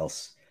nobody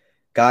else.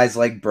 Guys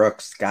like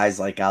Brooks, guys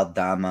like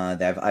Aldama,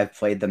 I've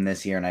played them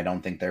this year, and I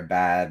don't think they're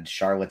bad.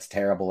 Charlotte's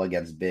terrible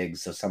against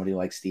bigs, so somebody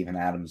like Steven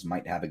Adams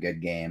might have a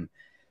good game.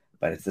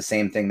 But it's the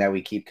same thing that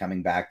we keep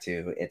coming back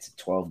to. It's a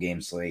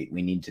 12-game slate.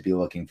 We need to be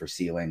looking for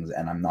ceilings,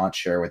 and I'm not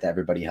sure with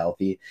everybody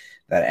healthy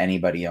that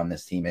anybody on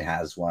this team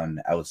has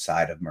one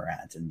outside of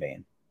Morant and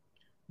Bane.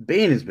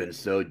 Bane has been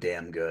so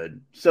damn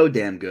good. So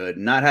damn good.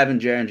 Not having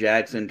Jaren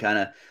Jackson kind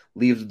of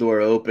leaves the door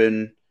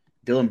open.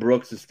 Dylan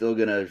Brooks is still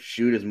going to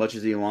shoot as much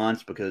as he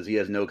wants because he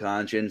has no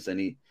conscience and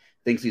he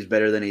thinks he's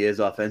better than he is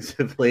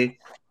offensively.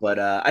 But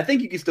I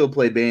think you can still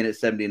play Bane at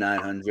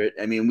 7,900.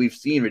 I mean, we've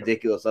seen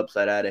ridiculous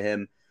upside out of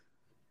him.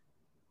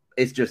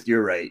 It's just,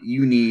 you're right.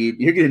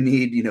 You're going to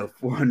need,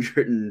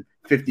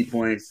 450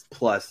 points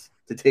plus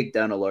to take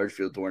down a large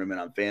field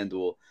tournament on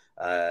FanDuel.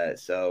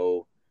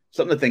 So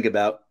something to think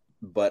about.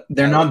 But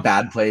they're not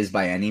bad plays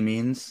by any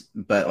means,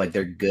 but like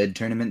they're good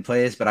tournament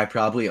plays. But I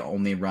probably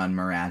only run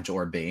Morant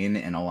or Bane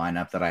in a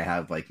lineup that I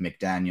have like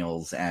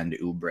McDaniels and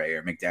Oubre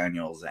or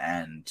McDaniels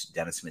and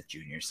Dennis Smith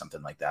Jr.,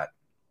 something like that.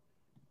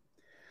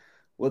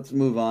 Let's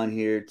move on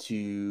here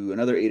to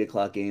another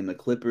 8:00 game, the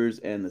Clippers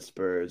and the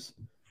Spurs.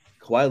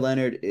 Kawhi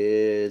Leonard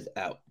is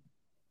out.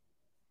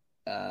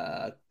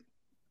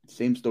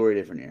 Same story,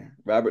 different year.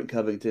 Robert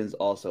Covington's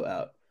also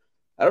out.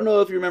 I don't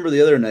know if you remember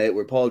the other night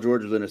where Paul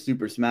George was in a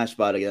super smash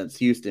spot against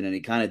Houston and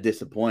he kind of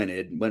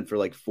disappointed, went for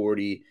like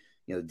 40,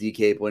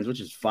 DK points, which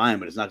is fine,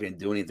 but it's not going to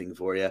do anything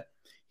for you.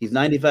 He's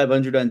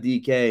 9,500 on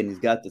DK and he's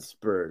got the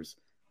Spurs.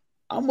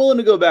 I'm willing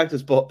to go back to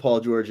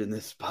Paul George in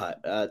this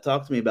spot.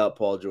 Talk to me about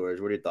Paul George.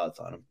 What are your thoughts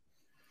on him?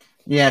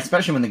 Yeah,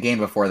 especially when the game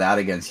before that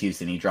against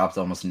Houston, he dropped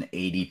almost an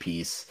 80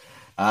 piece.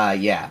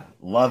 Yeah,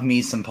 love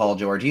me some Paul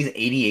George. He's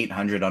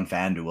 8,800 on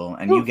FanDuel,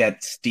 and you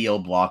get steal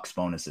blocks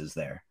bonuses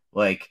there.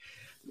 Like,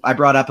 I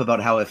brought up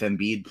about how if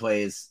Embiid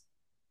plays,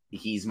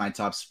 he's my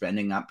top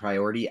spending up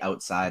priority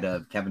outside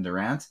of Kevin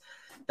Durant.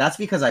 That's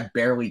because I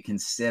barely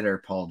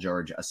consider Paul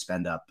George a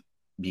spend up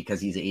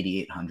because he's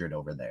 8,800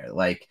 over there.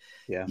 Like,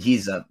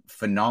 He's a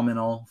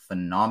phenomenal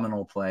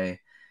play.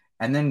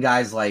 And then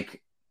guys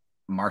like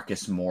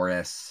Marcus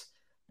Morris,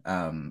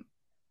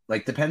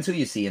 depends who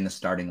you see in the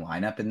starting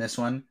lineup in this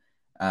one.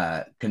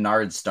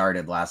 Kennard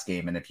started last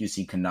game, and if you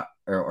see Kennard,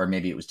 or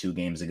maybe it was 2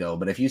 games ago,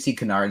 but if you see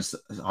Kennard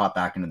hop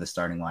back into the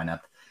starting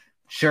lineup,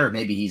 sure,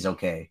 maybe he's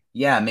okay.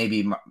 Yeah,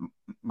 maybe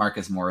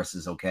Marcus Morris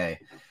is okay.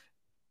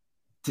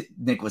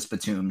 Nicholas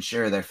Batum,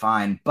 sure, they're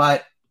fine.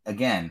 But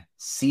again,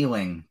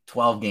 ceiling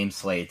 12-game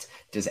slates.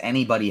 Does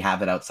anybody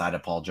have it outside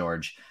of Paul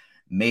George?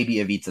 Maybe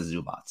Ivica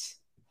Zubac.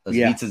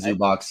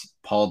 Zubac,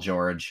 Paul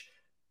George.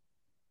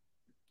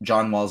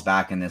 John Wall's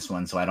back in this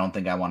one, so I don't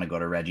think I want to go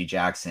to Reggie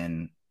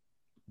Jackson.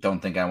 Don't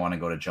think I want to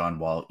go to John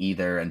Wall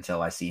either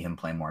until I see him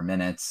play more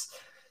minutes.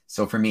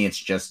 So for me, it's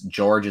just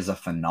George is a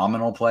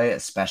phenomenal play,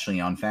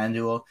 especially on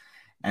FanDuel.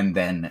 And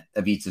then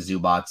Ivica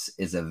Zubac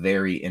is a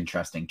very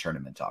interesting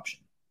tournament option.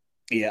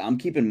 Yeah, I'm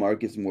keeping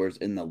Marcus Morris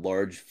in the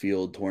large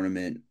field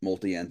tournament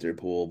multi-enter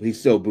pool.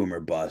 He's so boomer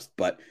bust,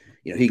 but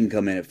he can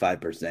come in at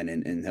 5%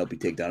 and help you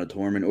take down a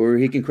tournament, or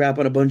he can crap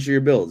on a bunch of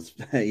your builds.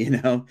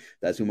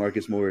 That's who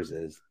Marcus Morris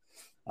is.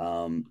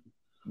 A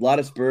lot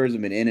of Spurs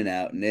have been in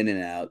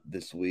and out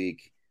this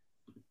week.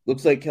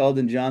 Looks like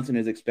Keldon Johnson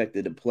is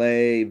expected to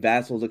play.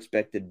 Vassal's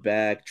expected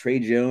back. Trey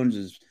Jones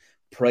is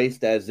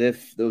priced as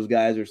if those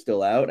guys are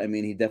still out. I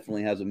mean, he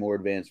definitely has a more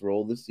advanced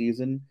role this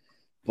season,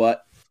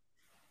 but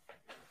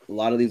a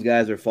lot of these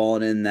guys are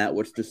falling in that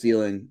what's the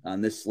ceiling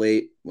on this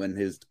slate when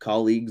his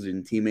colleagues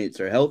and teammates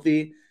are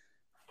healthy.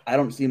 I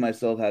don't see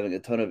myself having a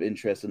ton of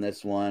interest in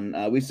this one.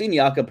 We've seen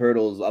Jakob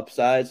Poeltl's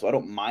upside, so I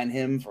don't mind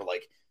him for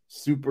like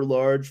super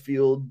large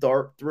field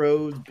dart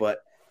throws, but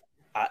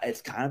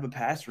it's kind of a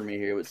pass for me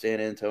here with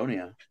San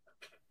Antonio.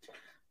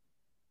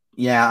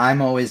 Yeah,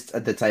 I'm always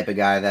the type of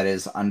guy that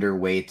is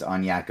underweight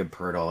on Jakob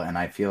Poeltl, and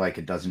I feel like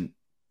it doesn't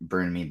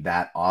burn me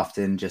that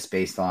often just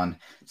based on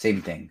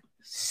same thing,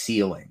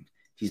 ceiling.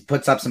 He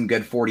puts up some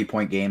good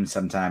 40-point games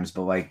sometimes,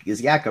 but like, is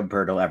Jakob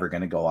Poeltl ever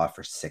going to go off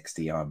for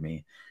 60 on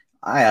me?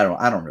 I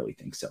don't really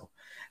think so.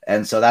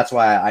 And so that's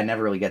why I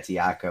never really get to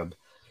Jakob.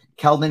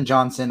 Keldon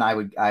Johnson, I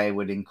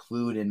would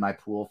include in my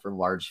pool for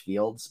large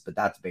fields, but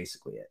that's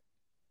basically it.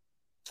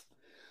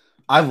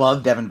 I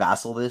love Devin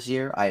Vassell this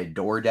year. I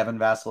adore Devin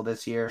Vassell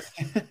this year.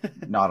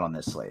 Not on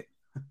this slate.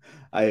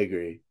 I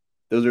agree.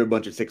 Those are a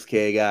bunch of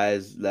 6K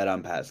guys that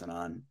I'm passing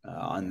on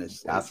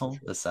this. Vassell,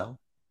 the sell.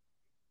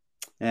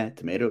 Yeah,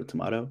 tomato.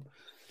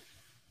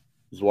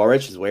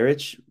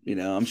 Zwarich. You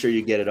know, I'm sure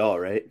you get it all,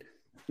 right?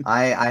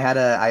 I had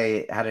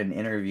an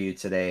interview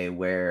today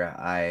where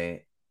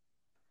I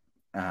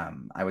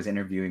was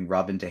interviewing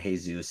Robin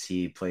DeJesus.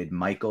 He played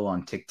Michael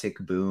on Tick Tick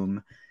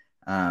Boom,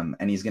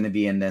 and he's going to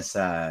be in this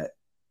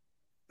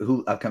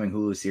upcoming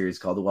Hulu series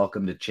called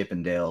Welcome to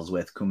Chippendales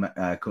with Kumail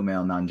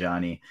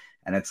Nanjiani.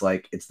 And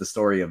it's the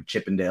story of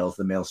Chippendales,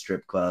 the male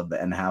strip club,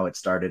 and how it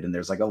started. And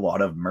there's like a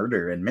lot of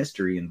murder and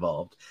mystery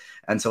involved.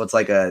 And so it's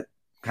like a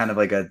kind of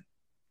like a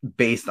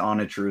based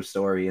on a true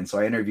story. And so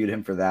I interviewed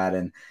him for that.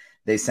 And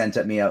they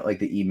sent me out like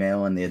the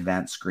email and the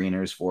advanced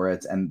screeners for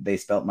it. And they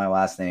spelt my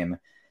last name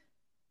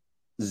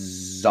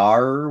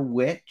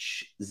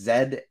Zarwich,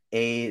 Zarwich.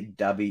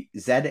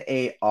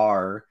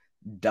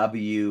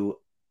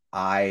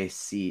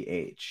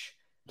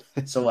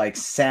 So like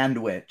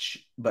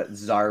sandwich, but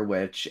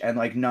Zarwich, and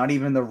like not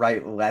even the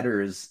right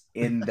letters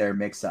in their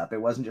mix up. It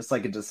wasn't just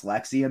like a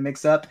dyslexia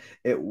mix up.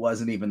 It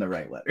wasn't even the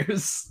right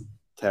letters.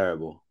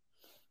 Terrible.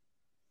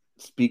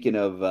 Speaking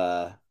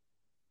of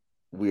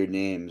weird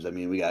names, I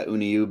mean, we got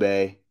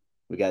Uniube,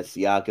 we got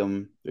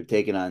Siakam. They're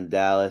taking on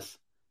Dallas.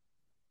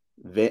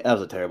 That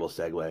was a terrible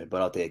segue,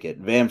 but I'll take it.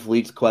 Van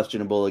Fleet's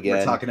questionable again.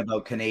 We're talking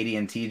about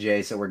Canadian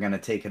TJ, so we're going to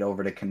take it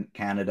over to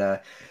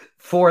Canada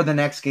for the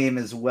next game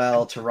as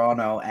well.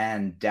 Toronto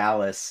and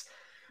Dallas.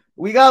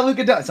 We got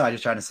Luka Doncic. So I'm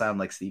just trying to sound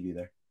like Stevie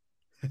there.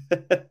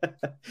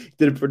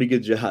 Did a pretty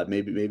good job.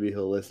 Maybe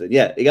he'll listen.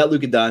 Yeah, they got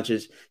Luka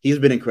Doncic. He's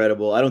been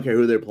incredible. I don't care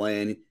who they're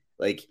playing.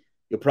 Like,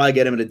 you'll probably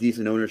get him at a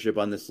decent ownership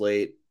on the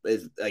slate.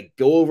 Like,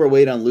 go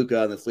overweight on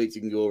Luka on the slates.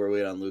 You can go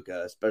overweight on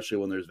Luka, especially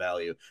when there's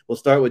value. We'll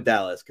start with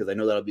Dallas because I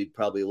know that'll be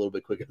probably a little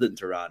bit quicker than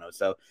Toronto.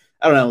 So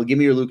I don't know. Give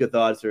me your Luka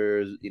thoughts,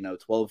 or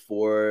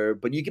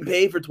 12-4, but you can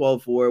pay for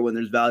 12-4 when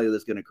there's value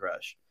that's going to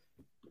crush.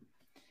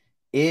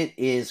 It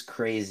is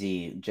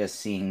crazy just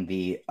seeing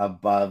the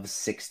above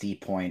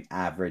 60-point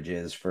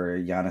averages for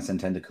Giannis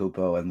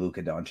Antetokounmpo and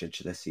Luka Doncic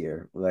this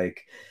year.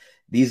 Like,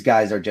 these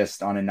guys are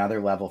just on another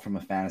level from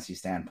a fantasy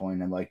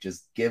standpoint, and like,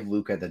 just give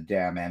Luka the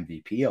damn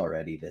MVP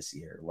already this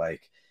year.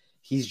 Like,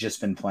 he's just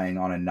been playing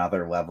on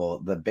another level.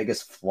 The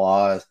biggest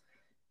flaws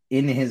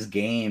in his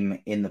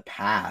game in the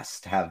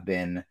past have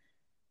been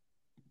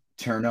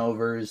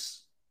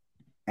turnovers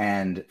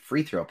and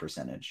free throw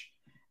percentage.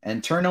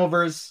 And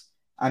turnovers,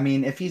 I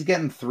mean, if he's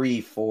getting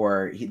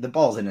 3-4, the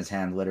ball's in his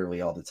hand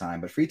literally all the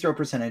time. But free throw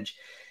percentage,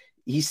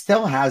 he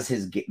still has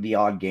the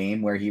odd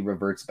game where he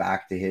reverts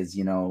back to his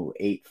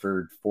 8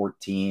 for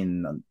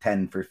 14,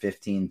 10 for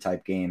 15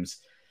 type games.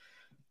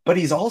 But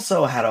he's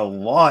also had a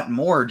lot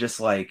more just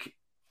like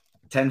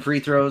 10 free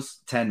throws,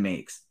 10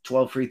 makes,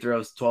 12 free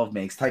throws, 12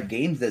 makes type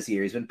games this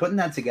year. He's been putting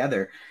that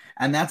together,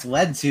 and that's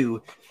led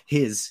to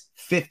his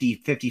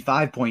 50,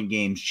 55-point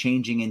games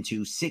changing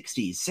into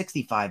 60,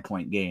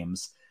 65-point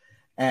games.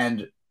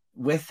 And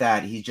with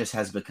that, he just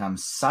has become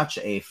such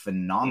a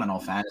phenomenal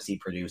fantasy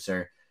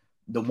producer.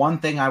 The one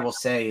thing I will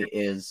say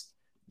is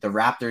the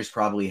Raptors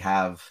probably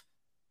have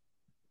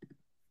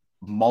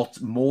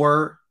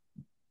more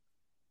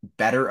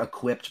better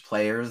equipped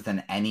players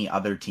than any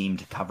other team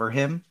to cover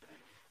him.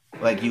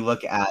 Like, you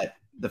look at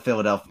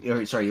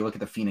you look at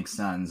the Phoenix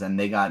Suns, and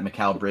they got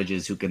Mikal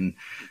Bridges who can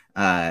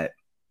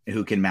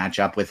match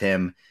up with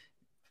him.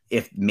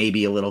 If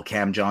maybe a little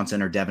Cam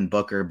Johnson or Devin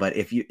Booker, but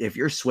if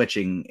you're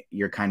switching,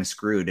 you're kind of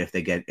screwed if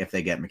they get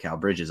Mikal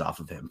Bridges off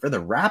of him. For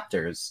the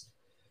Raptors,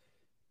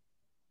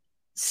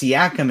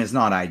 Siakam is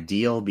not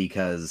ideal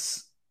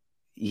because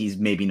he's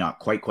maybe not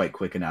quite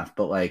quick enough,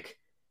 but like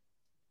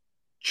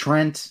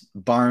Trent,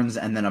 Barnes,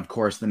 and then of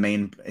course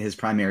his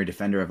primary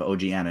defender of OG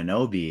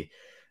Anunoby,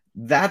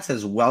 that's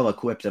as well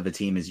equipped of a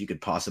team as you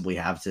could possibly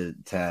have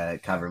to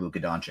cover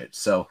Luka Doncic.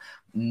 So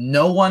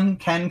no one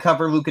can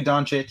cover Luka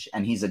Doncic,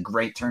 and he's a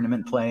great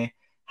tournament play.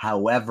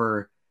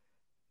 However,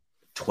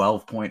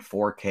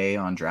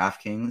 12.4K on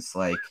DraftKings,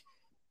 like,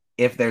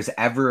 if there's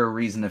ever a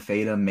reason to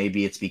fade him,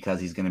 maybe it's because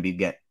he's going to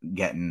be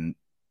getting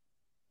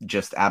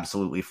just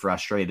absolutely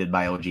frustrated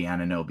by OG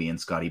Anunoby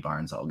and Scotty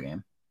Barnes all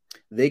game.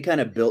 They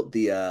kind of built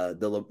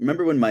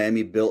remember when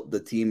Miami built the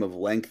team of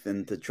length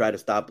and to try to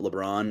stop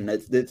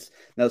LeBron? That's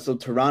now, so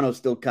Toronto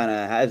still kind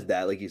of has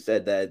that, like you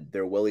said, that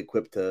they're well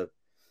equipped to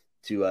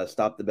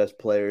stop the best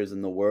players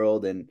in the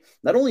world. And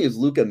not only is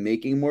Luka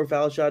making more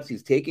foul shots,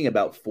 he's taking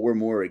about 4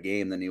 more a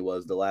game than he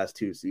was the last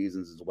 2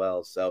 seasons as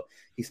well. So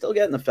he's still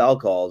getting the foul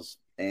calls.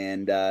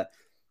 And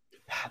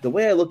The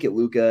way I look at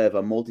Luka, if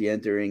I'm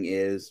multi-entering,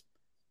 is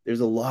there's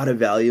a lot of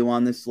value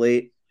on this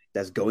slate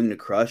that's going to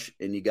crush,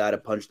 and you got to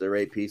punch the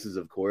right pieces,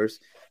 of course.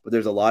 But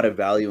there's a lot of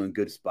value in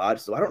good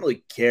spots, so I don't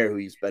really care who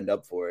you spend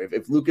up for.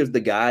 If Luka's the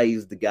guy,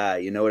 he's the guy.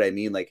 You know what I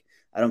mean? Like,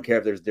 I don't care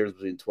if there's difference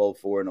between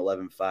 12-4 and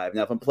 11-5.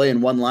 Now, if I'm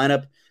playing one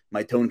lineup,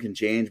 my tone can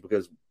change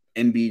because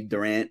Embiid,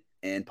 Durant,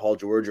 and Paul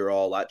George are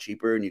all a lot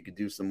cheaper, and you could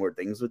do some more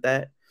things with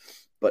that.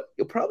 But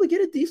you'll probably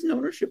get a decent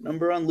ownership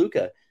number on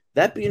Luka.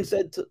 That being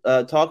said,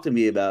 talk to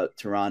me about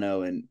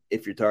Toronto and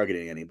if you're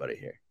targeting anybody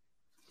here.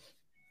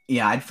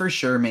 Yeah, I'd for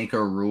sure make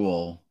a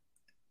rule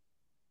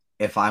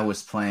if I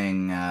was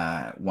playing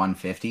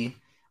 150.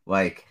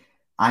 Like,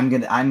 I'm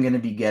gonna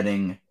be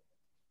getting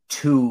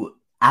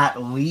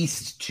at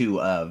least two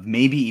of,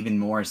 maybe even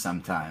more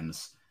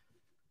sometimes,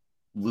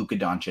 Luka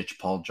Doncic,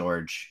 Paul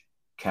George,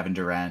 Kevin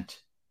Durant,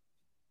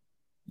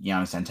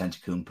 Giannis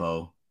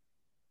Antetokounmpo,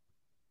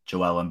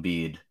 Joel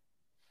Embiid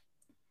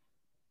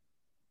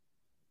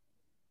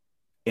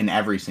in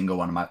every single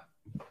one of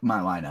my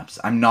lineups.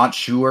 I'm not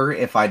sure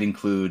if I'd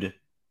include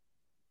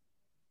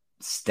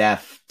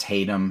Steph,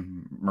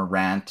 Tatum,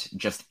 Morant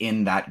just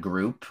in that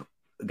group,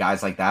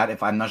 guys like that.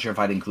 I'm not sure if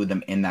I'd include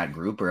them in that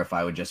group or if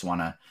I would just want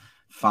to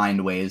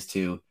find ways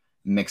to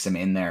mix them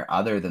in there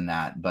other than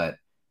that. But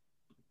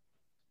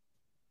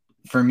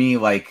for me,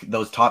 like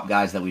those top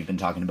guys that we've been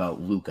talking about,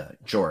 Luka,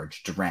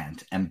 George,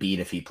 Durant, Embiid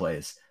if he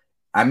plays,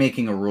 I'm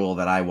making a rule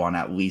that I want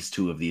at least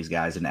two of these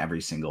guys in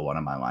every single one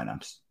of my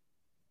lineups.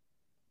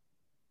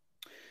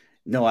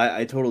 No,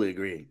 I totally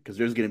agree because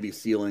there's going to be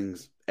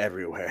ceilings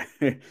everywhere,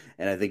 and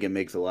I think it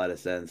makes a lot of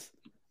sense.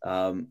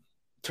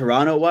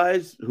 Toronto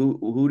wise,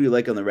 who do you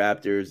like on the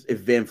Raptors? If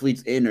Van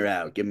Fleet's in or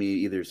out, give me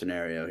either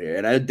scenario here.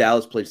 And I know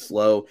Dallas plays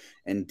slow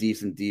and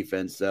decent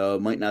defense, so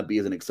it might not be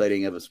as an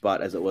exciting of a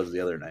spot as it was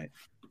the other night.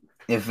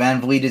 If Van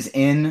Vliet is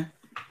in,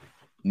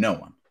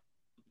 no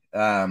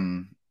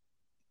one.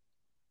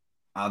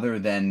 Other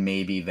than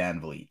maybe Van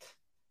Vliet.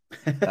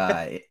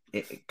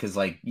 Because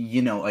like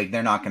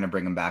they're not going to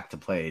bring him back to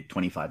play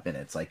 25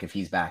 minutes. Like if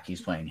he's back,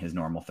 he's playing his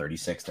normal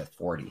 36 to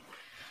 40,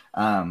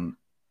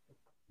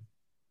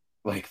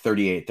 like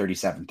 38,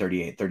 37,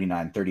 38,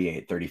 39,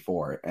 38,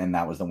 34, and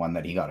that was the one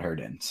that he got hurt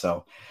in.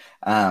 So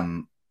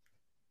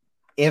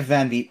if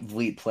Van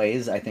Vliet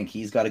plays, I think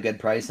he's got a good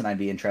price, and I'd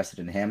be interested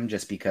in him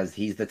just because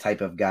he's the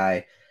type of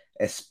guy,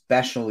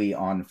 especially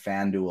on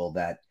FanDuel,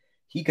 that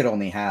he could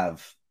only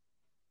have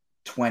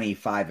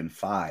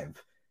 25-5,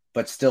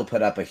 but still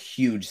put up a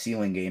huge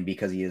ceiling game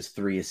because he has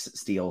 3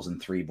 steals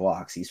and 3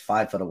 blocks. He's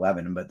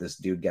 5'11", but this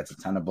dude gets a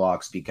ton of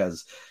blocks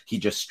because he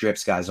just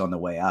strips guys on the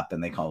way up,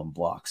 and they call him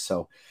blocks.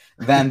 So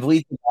Van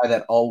Vliet's a guy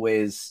that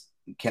always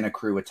can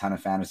accrue a ton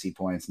of fantasy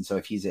points, and so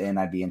if he's in,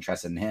 I'd be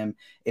interested in him.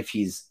 If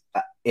he's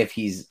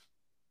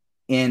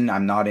in,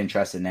 I'm not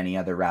interested in any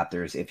other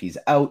Raptors. If he's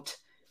out,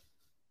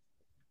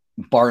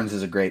 Barnes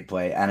is a great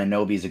play,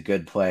 Anunoby is a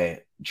good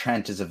play,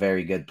 Trent is a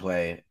very good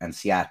play, and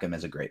Siakam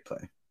is a great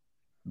play.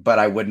 But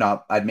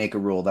I'd make a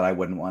rule that I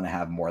wouldn't want to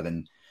have more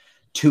than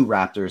 2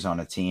 Raptors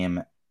on a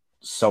team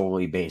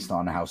solely based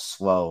on how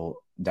slow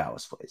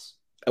Dallas plays.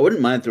 I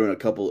wouldn't mind throwing a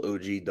couple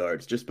OG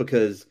darts just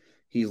because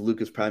he's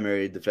Luka's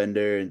primary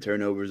defender and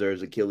turnovers are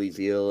his Achilles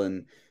heel,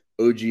 and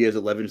OG has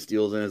 11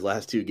 steals in his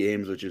last 2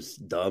 games, which is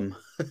dumb.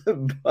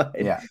 But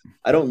yeah,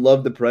 I don't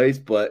love the price,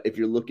 but if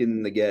you're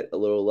looking to get a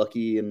little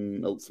lucky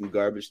and some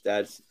garbage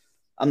stats,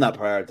 I'm not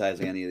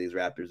prioritizing any of these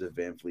Raptors if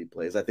Van Fleet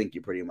plays. I think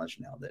you pretty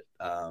much nailed it.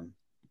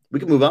 We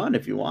can move on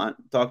if you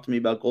want. Talk to me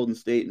about Golden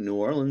State and New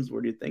Orleans.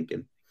 What are you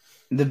thinking?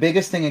 The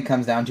biggest thing it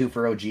comes down to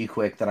for OG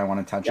quick that I want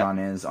to touch on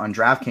is on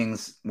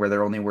DraftKings, where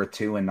they're only worth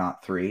 2 and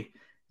not 3.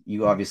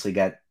 You obviously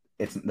get,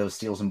 if those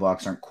steals and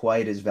blocks aren't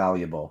quite as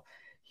valuable.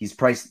 He's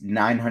priced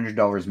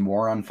 $900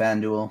 more on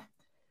FanDuel.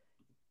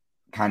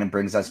 Kind of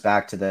brings us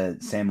back to the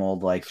same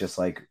old, just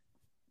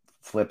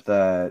flip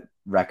the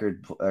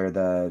record or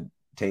the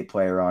tape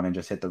player on and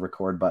just hit the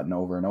record button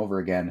over and over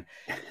again.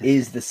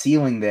 Is the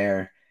ceiling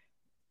there?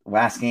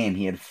 Last game,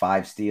 he had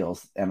 5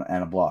 steals and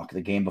a block.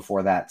 The game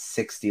before that,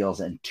 6 steals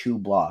and 2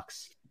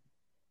 blocks.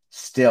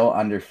 Still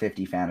under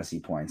 50 fantasy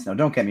points. Now,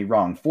 don't get me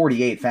wrong.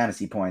 48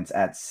 fantasy points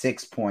at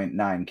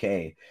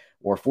 6.9K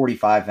or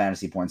 45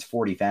 fantasy points,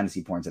 40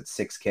 fantasy points at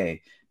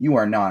 6K. You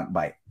are not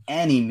by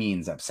any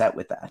means upset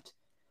with that.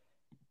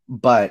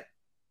 But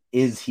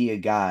is he a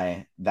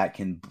guy that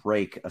can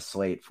break a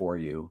slate for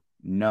you?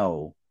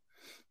 No.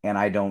 And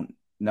I don't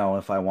know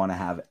if I want to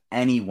have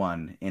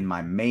anyone in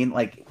my main,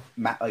 like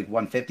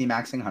 150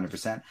 maxing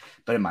 100%,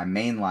 but in my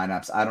main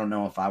lineups, I don't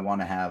know if I want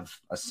to have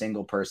a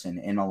single person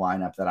in a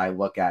lineup that I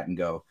look at and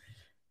go,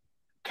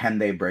 can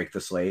they break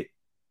the slate?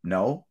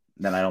 No,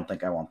 then I don't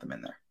think I want them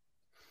in there.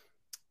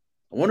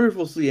 I wonder if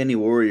we'll see any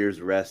Warriors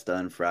rest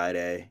on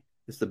Friday.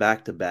 It's the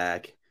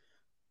back-to-back.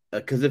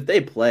 Because if they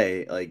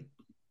play,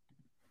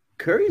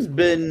 Curry's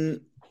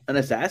been an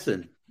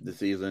assassin this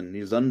season.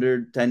 He's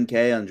under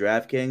 10K on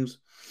DraftKings.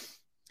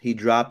 He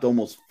dropped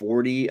almost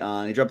 40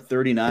 on. He dropped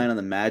 39 on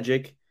the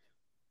Magic.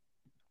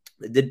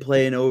 It did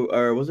play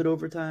or was it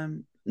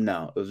overtime?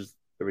 No, it was just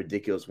a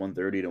ridiculous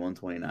 130 to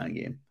 129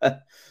 game.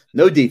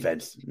 No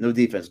defense.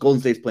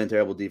 Golden State's playing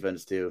terrible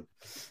defense too.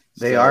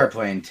 They are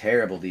playing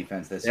terrible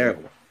defense this year.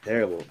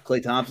 Terrible.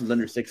 Klay Thompson's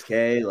under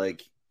 6K.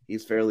 Like,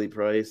 he's fairly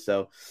priced.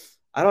 So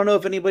I don't know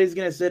if anybody's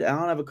going to sit. I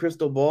don't have a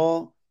crystal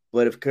ball,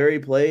 but if Curry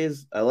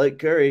plays, I like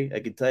Curry. I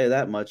can tell you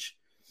that much.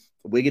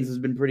 Wiggins has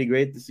been pretty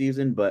great this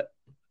season, but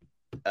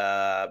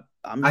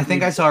I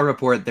think I saw a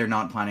report they're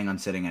not planning on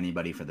sitting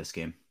anybody for this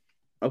game.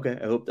 Okay,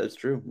 I hope that's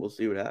true. We'll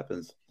see what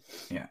happens.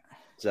 Yeah.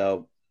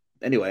 So,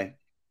 anyway,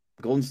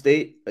 Golden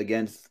State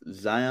against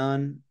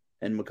Zion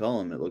and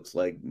McCollum. It looks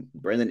like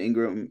Brandon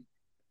Ingram.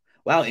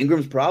 Wow,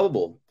 Ingram's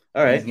probable.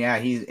 All right. Yeah,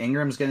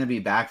 Ingram's going to be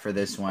back for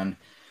this one.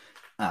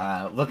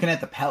 Looking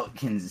at the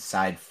Pelicans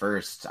side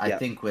first, I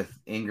think with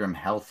Ingram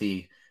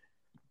healthy,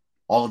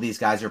 all of these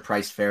guys are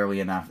priced fairly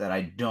enough that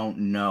I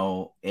don't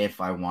know if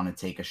I want to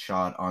take a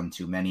shot on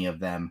too many of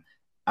them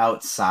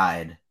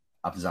outside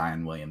of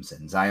Zion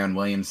Williamson. Zion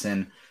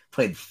Williamson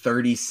played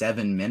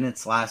 37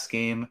 minutes last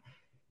game.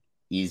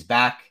 He's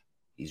back.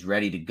 He's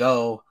ready to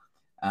go.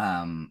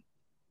 I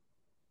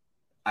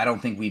don't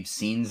think we've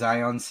seen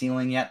Zion's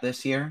ceiling yet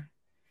this year.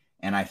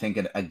 And I think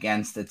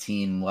against a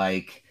team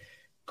like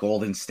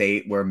Golden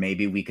State, where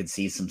maybe we could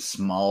see some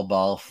small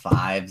ball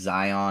 5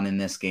 Zion in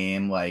this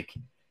game, like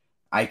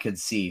I could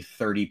see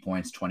 30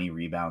 points, 20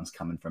 rebounds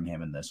coming from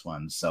him in this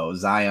one. So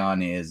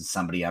Zion is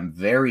somebody I'm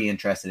very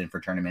interested in for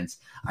tournaments.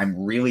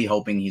 I'm really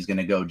hoping he's going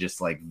to go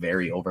just like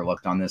very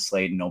overlooked on this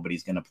slate.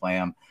 Nobody's going to play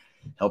him.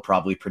 He'll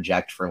probably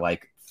project for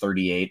like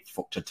 38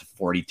 to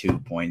 42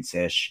 points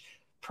ish.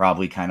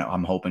 Probably kind of,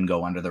 I'm hoping,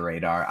 go under the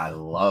radar. I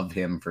love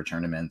him for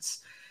tournaments.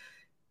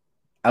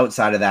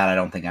 Outside of that, I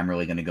don't think I'm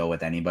really going to go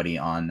with anybody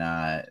on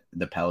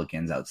the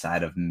Pelicans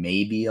outside of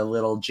maybe a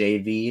little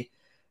JV.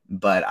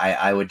 But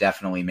I would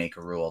definitely make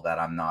a rule that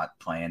I'm not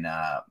playing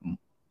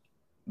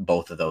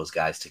both of those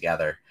guys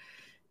together.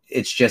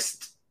 It's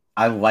just,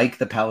 I like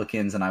the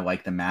Pelicans and I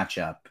like the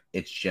matchup.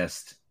 It's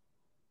just,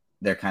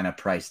 they're kind of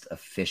priced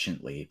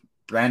efficiently.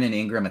 Brandon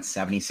Ingram at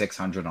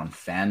 7,600 on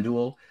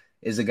FanDuel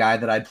is a guy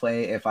that I'd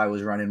play if I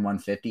was running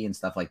 150 and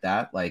stuff like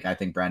that. Like, I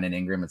think Brandon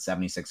Ingram at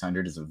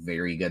 7,600 is a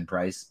very good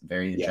price.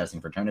 Very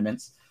interesting for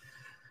tournaments.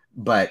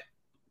 But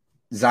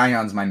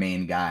Zion's my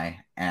main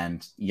guy,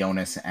 and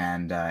Jonas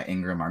and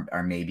Ingram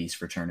are maybes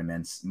for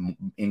tournaments.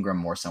 Ingram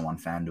more so on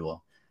FanDuel.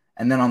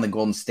 And then on the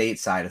Golden State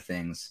side of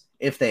things,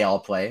 if they all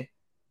play,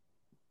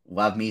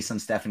 love me some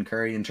Stephen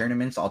Curry in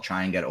tournaments. I'll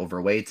try and get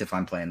overweight if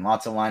I'm playing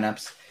lots of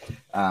lineups.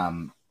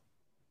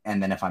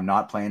 And then if I'm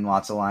not playing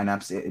lots of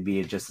lineups, it'd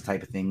be just the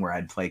type of thing where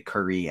I'd play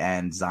Curry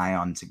and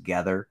Zion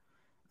together.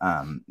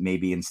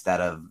 Maybe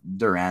instead of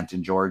Durant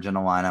and George in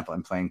a lineup,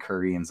 I'm playing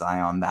Curry and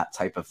Zion, that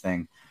type of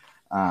thing.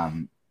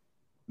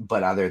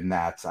 But other than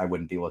that, I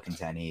wouldn't be looking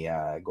to any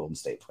Golden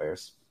State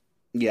players.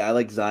 Yeah, I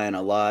like Zion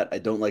a lot. I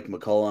don't like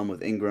McCollum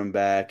with Ingram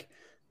back.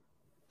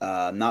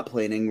 Not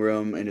playing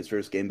Ingram in his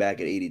first game back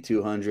at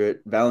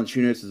 8,200.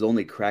 Valanciunas has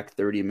only cracked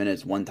 30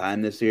 minutes one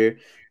time this year.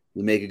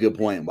 You make a good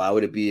point. Why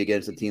would it be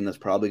against a team that's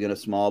probably going to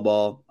small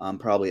ball? I'm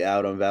probably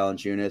out on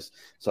Valanciunas.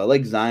 So I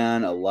like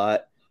Zion a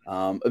lot.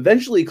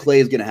 Eventually, Klay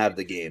is going to have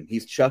the game.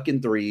 He's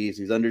chucking threes.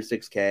 He's under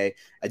 6K.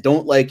 I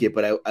don't like it,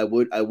 but I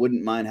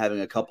wouldn't mind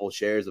having a couple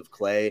shares of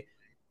Klay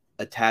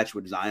attached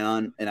with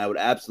Zion, and I would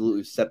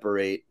absolutely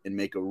separate and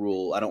make a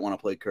rule. I don't want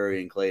to play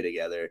Curry and Klay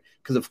together,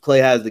 because if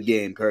Klay has the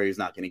game, Curry's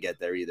not going to get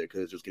there either, because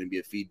it's just going to be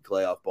a feed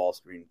Klay off ball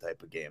screen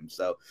type of game.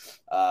 So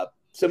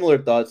similar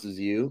thoughts as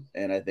you,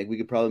 and I think we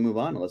could probably move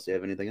on unless you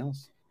have anything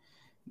else.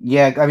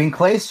 Yeah, I mean,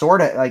 Klay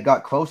sort of like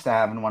got close to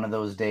having one of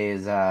those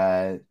days.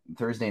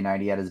 Thursday night,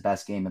 he had his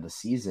best game of the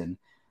season,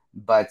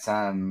 but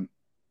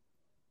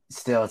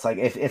still, it's like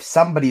if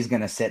somebody's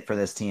going to sit for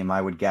this team, I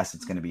would guess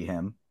it's going to be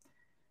him.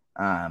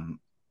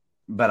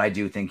 But I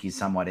do think he's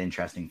somewhat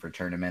interesting for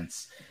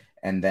tournaments.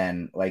 And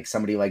then like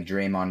somebody like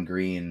Draymond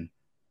Green,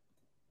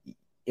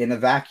 in a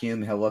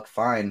vacuum, he'll look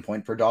fine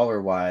point per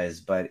dollar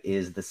wise, but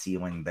is the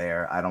ceiling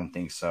there? I don't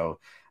think so.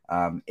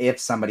 If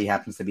somebody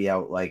happens to be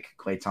out like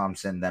Klay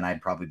Thompson, then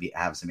I'd probably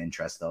have some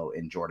interest though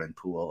in Jordan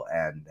Poole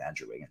and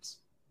Andrew Wiggins.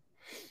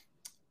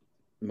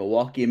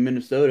 Milwaukee and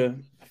Minnesota.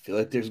 I feel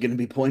like there's going to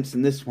be points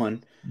in this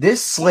one.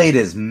 This slate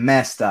is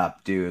messed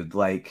up, dude.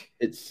 Like,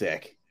 it's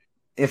sick.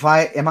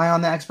 Am I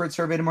on the expert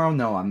survey tomorrow?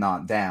 No, I'm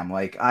not. Damn.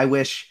 Like, I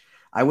wish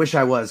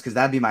I was, because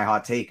that'd be my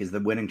hot take, is the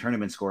winning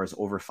tournament score is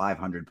over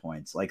 500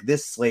 points. Like,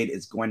 this slate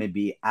is going to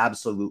be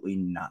absolutely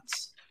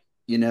nuts.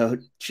 You know,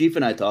 Chief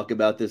and I talk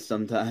about this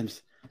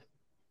sometimes.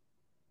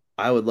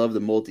 I would love the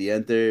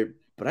multi-enter,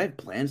 but I have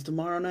plans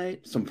tomorrow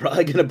night, so I'm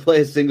probably going to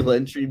play a single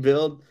entry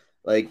build.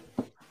 Like,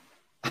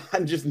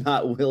 I'm just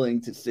not willing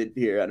to sit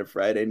here on a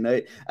Friday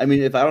night. I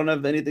mean, if I don't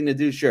have anything to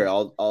do, sure,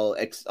 I'll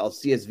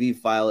CSV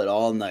file it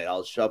all night.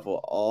 I'll shuffle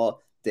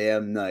all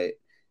damn night,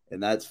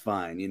 and that's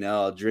fine. You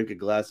know, I'll drink a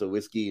glass of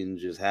whiskey and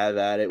just have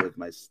at it with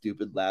my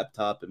stupid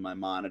laptop and my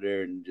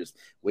monitor and just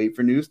wait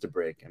for news to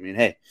break. I mean,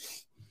 hey,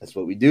 that's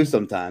what we do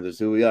sometimes. It's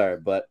who we are.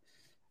 But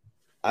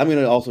I'm going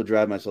to also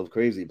drive myself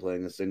crazy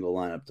playing a single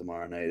lineup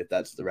tomorrow night if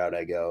that's the route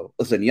I go.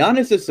 Listen,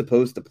 Giannis is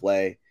supposed to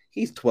play.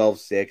 He's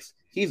 12-6.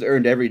 He's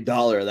earned every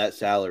dollar of that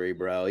salary,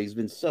 bro. He's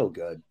been so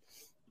good.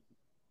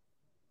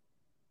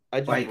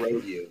 I just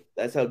rode you.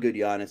 That's how good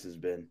Giannis has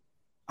been.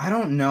 I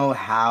don't know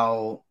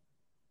how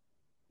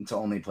to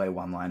only play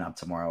one lineup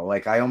tomorrow.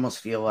 Like, I almost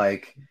feel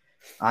like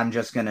I'm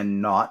just going to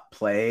not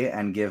play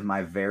and give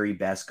my very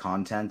best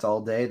content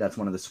all day. That's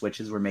one of the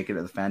switches we're making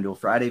to the FanDuel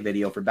Friday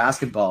video for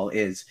basketball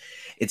is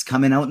it's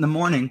coming out in the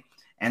morning.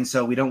 And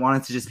so we don't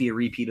want it to just be a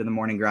repeat of the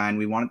morning grind.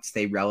 We want it to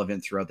stay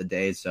relevant throughout the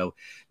day. So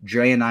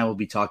Dre and I will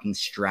be talking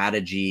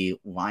strategy,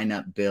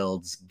 lineup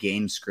builds,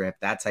 game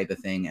script, that type of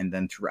thing. And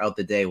then throughout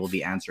the day, we'll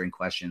be answering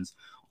questions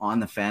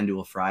on the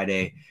FanDuel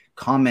Friday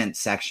comment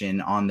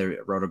section on the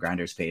Roto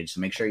Grinders page.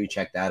 So make sure you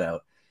check that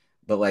out.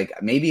 But like,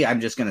 maybe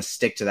I'm just going to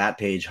stick to that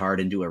page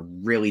hard and do a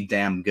really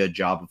damn good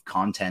job of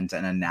content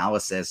and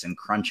analysis and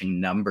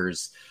crunching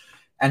numbers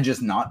and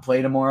just not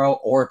play tomorrow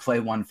or play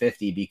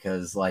 150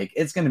 because like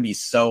it's going to be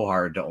so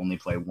hard to only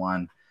play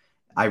one.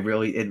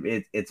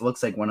 It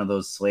looks like one of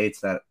those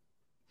slates that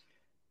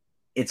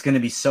it's going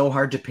to be so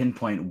hard to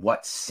pinpoint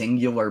what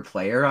singular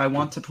player I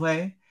want to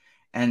play.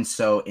 And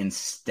so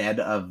instead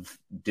of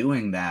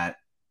doing that,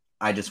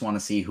 I just want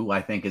to see who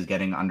I think is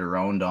getting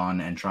under-owned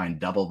on and try and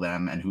double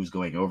them and who's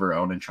going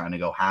over-owned and trying to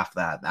go half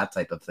that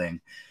type of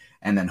thing.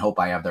 And then hope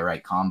I have the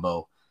right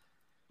combo.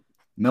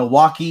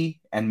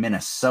 Milwaukee and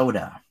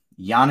Minnesota.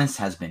 Giannis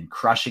has been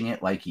crushing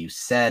it, like you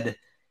said.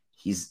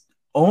 He's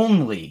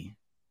only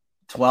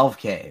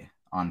 $12K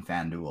on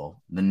FanDuel,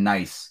 the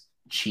nice,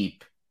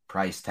 cheap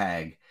price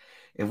tag.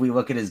 If we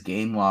look at his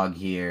game log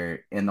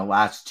here, in the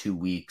last 2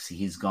 weeks,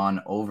 he's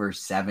gone over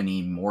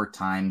 70 more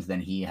times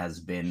than he has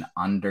been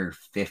under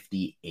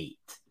 58.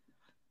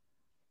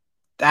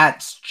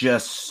 That's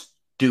just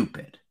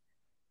stupid.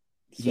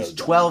 He's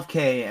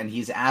 12K and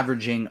he's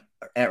averaging,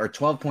 or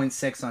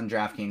 12.6 on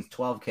DraftKings,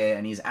 12K,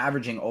 and he's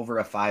averaging over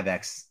a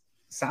 5X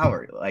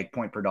salary, like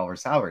point per dollar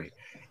salary.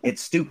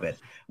 It's stupid.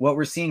 What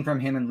we're seeing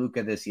from him and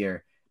Luka this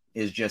year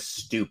is just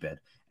stupid.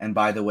 And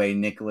by the way,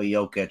 Nikola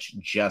Jokic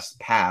just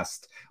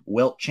passed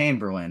Wilt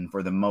Chamberlain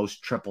for the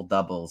most triple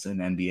doubles in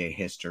NBA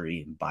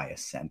history by a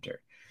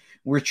center.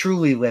 We're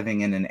truly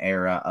living in an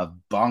era of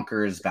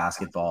bonkers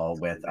basketball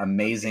with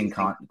amazing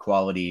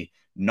quality,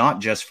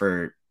 not just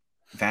for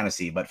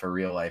fantasy, but for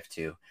real life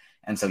too.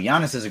 And so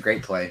Giannis is a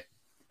great play.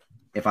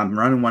 If I'm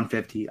running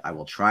 150, I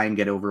will try and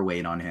get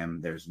overweight on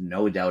him. There's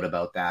no doubt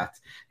about that.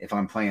 If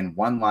I'm playing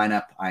one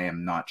lineup, I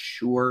am not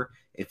sure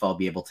if I'll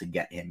be able to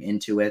get him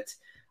into it.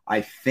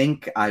 I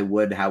think I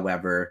would,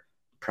 however,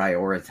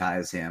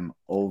 prioritize him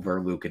over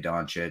Luka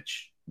Doncic.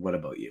 What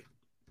about you?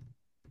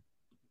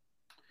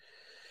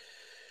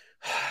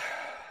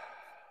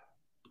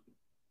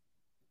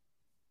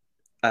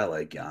 I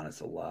like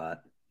Giannis a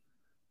lot.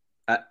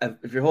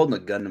 If you're holding a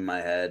gun to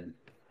my head,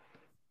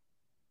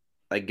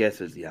 I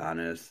guess it's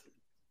Giannis.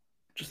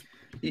 Just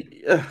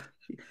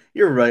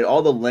you're right.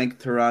 All the length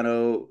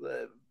Toronto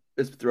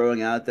is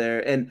throwing out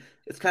there, and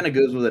it kind of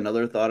goes with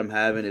another thought I'm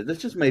having. Is this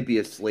just might be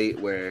a slate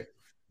where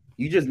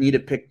you just need to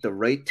pick the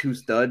right two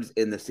studs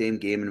in the same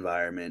game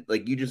environment.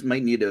 Like you just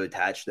might need to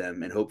attach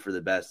them and hope for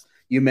the best.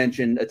 You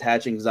mentioned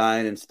attaching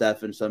Zion and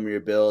Steph in some of your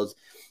builds.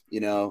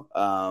 You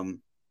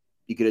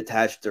could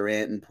attach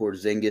Durant and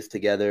Porzingis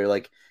together.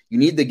 Like you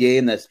need the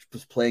game that's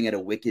just playing at a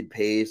wicked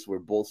pace where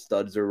both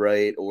studs are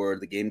right, or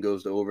the game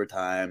goes to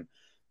overtime,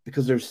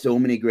 because there's so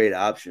many great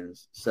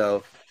options.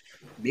 So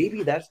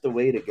maybe that's the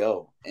way to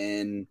go.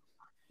 And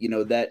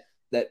that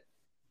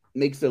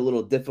makes it a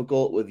little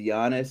difficult with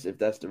Giannis if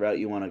that's the route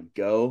you want to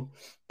go.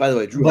 By the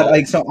way, Drew. But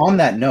Holiday. So on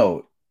that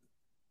note,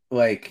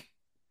 we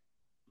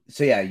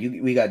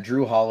got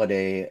Drew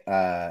Holiday.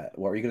 What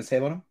were you going to say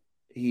about him?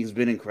 He's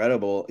been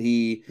incredible.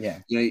 You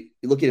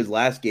look at his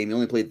last game, he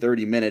only played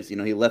 30 minutes. He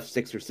left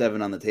 6 or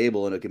 7 on the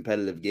table in a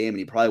competitive game, and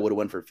he probably would have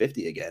went for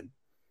 50 again.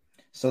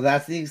 So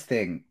that's the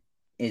thing,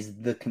 is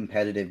the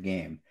competitive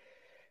game.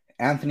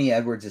 Anthony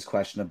Edwards is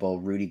questionable.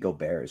 Rudy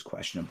Gobert is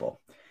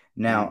questionable.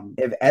 Now,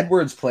 if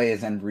Edwards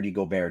plays and Rudy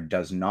Gobert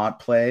does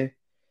not play,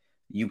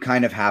 you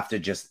kind of have to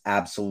just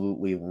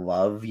absolutely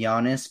love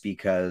Giannis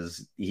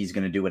because he's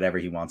going to do whatever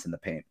he wants in the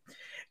paint.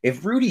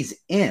 If Rudy's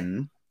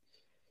in,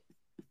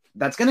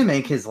 that's going to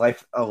make his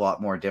life a lot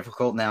more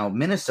difficult. Now,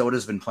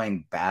 Minnesota's been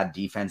playing bad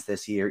defense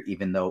this year,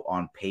 even though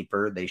on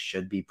paper they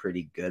should be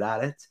pretty good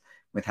at it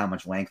with how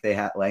much length they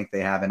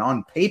have. And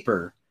on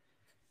paper,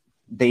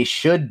 they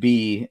should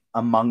be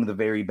among the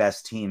very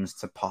best teams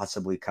to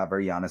possibly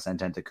cover Giannis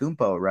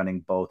Antetokounmpo,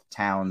 running both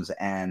Towns,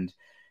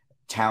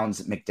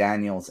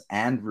 McDaniels,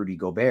 and Rudy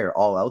Gobert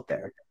all out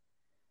there.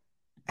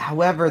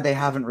 However, they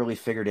haven't really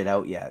figured it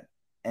out yet,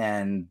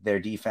 and their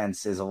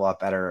defense is a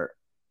lot better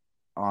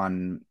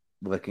on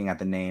looking at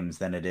the names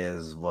than it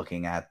is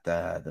looking at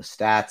the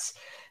stats.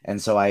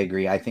 And so I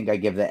agree. I think I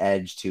give the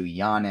edge to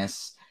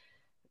Giannis.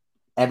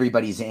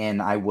 Everybody's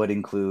in. I would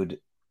include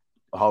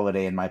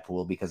Holiday in my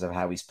pool because of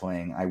how he's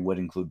playing. I would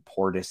include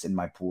Portis in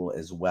my pool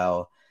as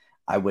well.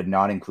 I would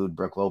not include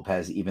Brook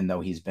Lopez, even though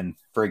he's been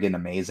friggin'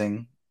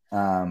 amazing.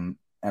 And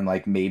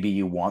maybe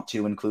you want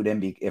to include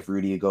him if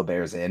Rudy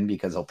Gobert's in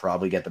because he'll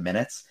probably get the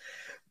minutes.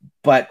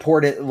 But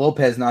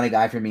Lopez, not a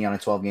guy for me on a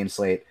 12-game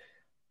slate.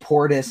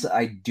 Portis,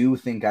 I do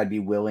think I'd be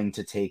willing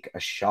to take a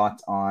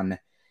shot on,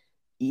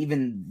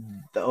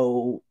 even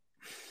though,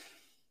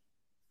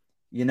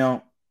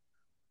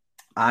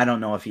 I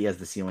don't know if he has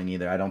the ceiling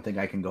either. I don't think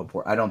I can go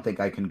I don't think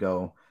I can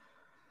go.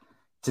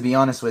 To be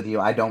honest with you,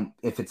 I don't.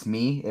 If it's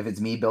me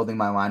building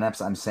my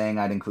lineups, I'm saying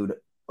I'd include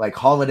like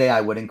Holiday. I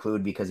would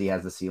include because he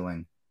has the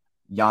ceiling.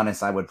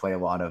 Giannis, I would play a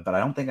lot of, but I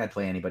don't think I'd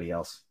play anybody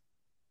else.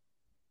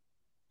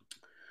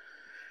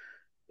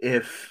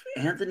 If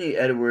Anthony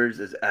Edwards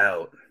is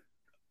out,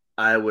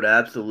 I would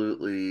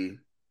absolutely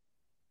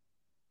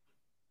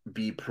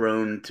be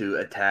prone to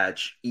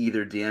attach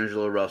either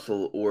D'Angelo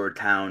Russell or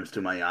Towns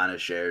to my Giannis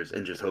shares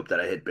and just hope that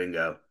I hit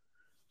bingo.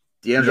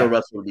 D'Angelo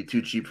Russell would be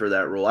too cheap for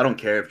that role. I don't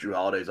care if Drew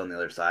Holiday's on the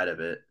other side of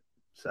it.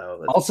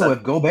 So also,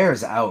 if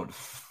Gobert's out,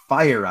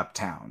 fire up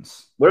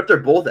Towns. What if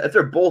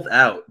they're both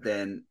out?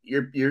 Then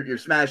you're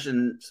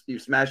smashing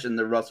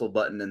the Russell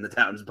button and the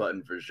Towns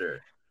button for sure.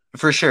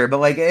 For sure, but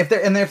like if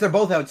they're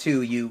both out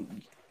too, you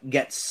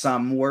get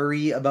some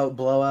worry about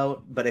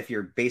blowout. But if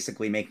you're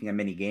basically making a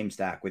mini game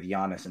stack with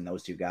Giannis and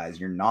those two guys,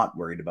 you're not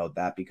worried about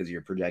that because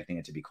you're projecting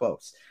it to be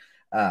close.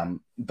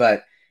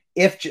 But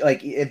if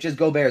just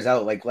Gobert's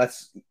out,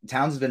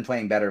 Towns has been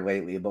playing better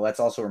lately, but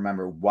let's also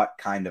remember what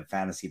kind of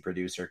fantasy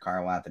producer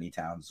Karl-Anthony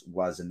Towns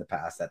was in the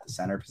past at the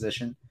center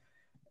position,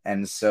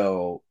 and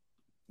so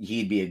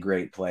he'd be a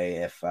great play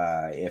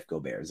if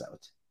Gobert's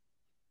out.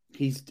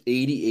 He's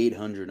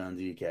 8,800 on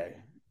DK.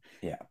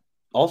 Yeah.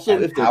 Also,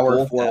 and if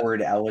power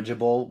forward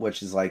eligible,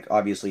 which is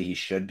obviously he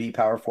should be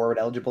power forward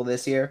eligible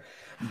this year,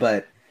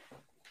 but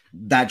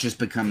that just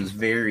becomes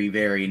very,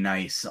 very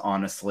nice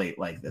on a slate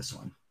like this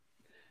one.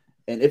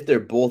 And if they're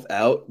both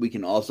out, we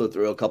can also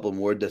throw a couple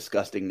more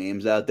disgusting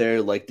names out there,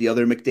 like the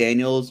other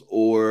McDaniels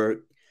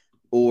or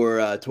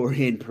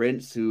Taurean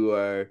Prince, who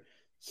are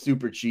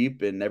super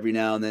cheap. And every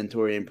now and then,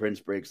 Taurean Prince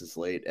breaks the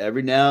slate.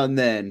 Every now and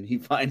then, he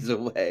finds a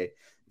way.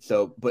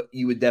 So, but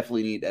you would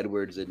definitely need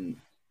Edwards and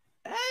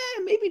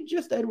maybe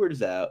just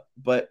Edwards out.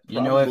 But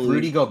if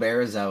Rudy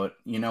Gobert is out,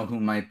 who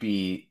might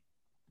be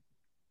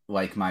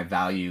like my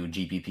value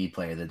GPP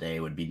player of the day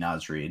would be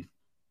Naz Reid.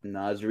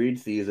 Naz Reid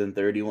season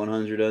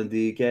 3,100 on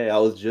DK. I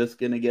was just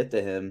going to get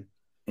to him.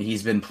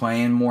 He's been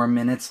playing more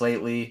minutes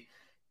lately.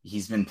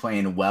 He's been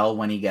playing well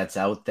when he gets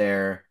out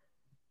there.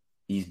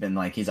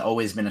 He's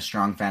always been a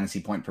strong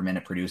fantasy point per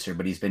minute producer,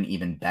 but he's been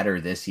even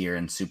better this year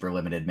in super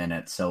limited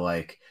minutes. So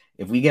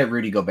if we get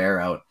Rudy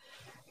Gobert out,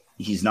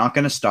 he's not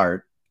going to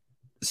start.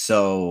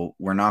 So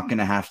we're not going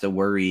to have to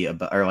worry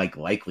about, or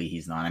likely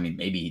he's not. I mean,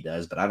 maybe he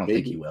does, but I don't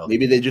think he will.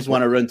 Maybe they just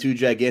want to run two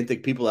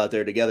gigantic people out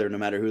there together, no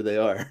matter who they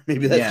are.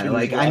 Maybe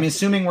that's I'm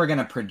assuming we're going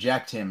to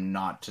project him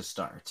not to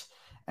start.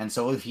 And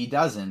so if he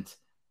doesn't,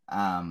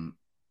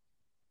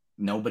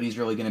 nobody's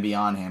really going to be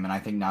on him. And I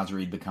think Naz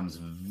Reid becomes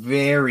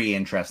very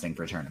interesting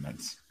for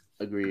tournaments.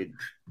 Agreed.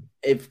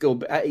 If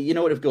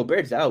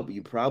Gobert's out,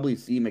 you probably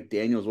see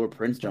McDaniels or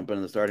Prince jump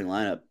into the starting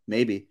lineup.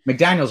 Maybe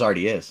McDaniels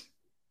already is.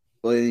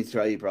 Well, then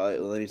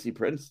you see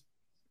Prince.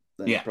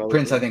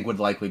 Prince, I think,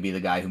 would likely be the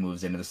guy who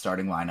moves into the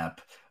starting lineup,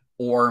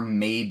 or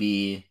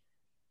maybe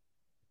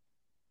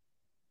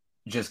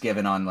just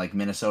given on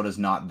Minnesota's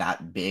not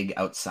that big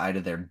outside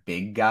of their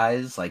big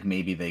guys.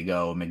 Maybe they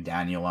go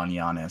McDaniel on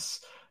Giannis,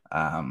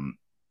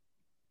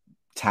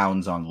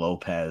 Towns on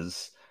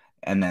Lopez,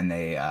 and then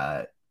they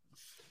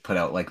put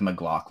out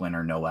McLaughlin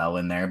or Noel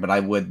in there. But I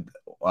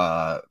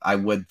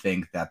would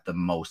think that the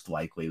most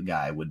likely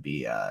guy would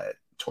be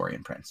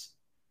Taurean Prince.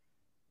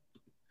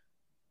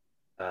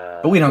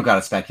 But we don't got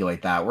to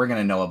speculate that. We're going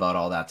to know about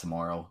all that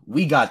tomorrow.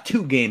 We got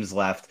 2 games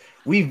left.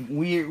 We're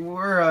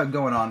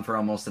going on for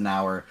almost an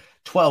hour.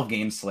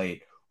 12-game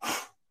slate.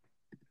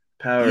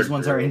 These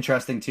ones are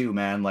interesting too,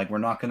 man. We're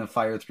not going to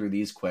fire through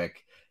these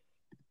quick.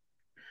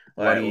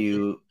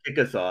 Kick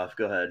us off?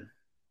 Go ahead.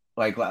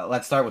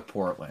 Let's start with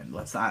Portland.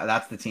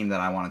 That's the team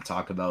that I want to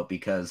talk about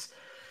because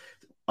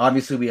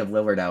obviously we have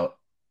Lillard out.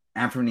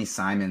 Anthony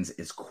Simons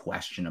is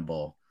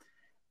questionable.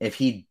 If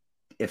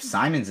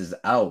Simons is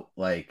out,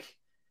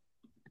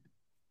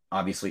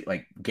 obviously,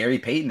 Gary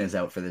Payton is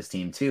out for this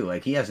team too.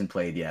 He hasn't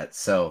played yet.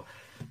 So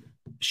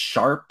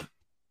Sharp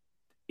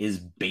is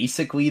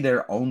basically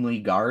their only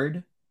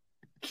guard.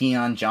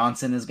 Keon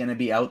Johnson is going to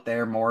be out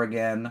there more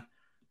again.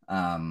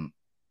 I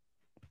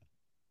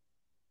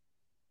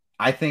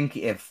think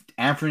if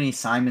Anthony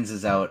Simons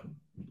is out,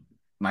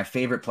 my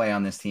favorite play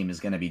on this team is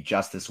going to be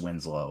Justice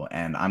Winslow.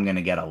 And I'm going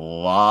to get a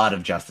lot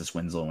of Justice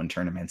Winslow in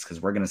tournaments because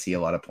we're going to see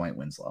a lot of point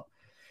Winslow.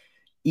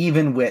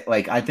 Even with,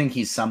 I think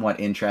he's somewhat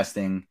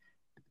interesting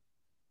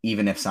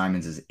even if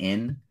Simons is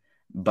in.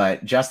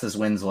 But Justice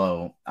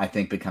Winslow, I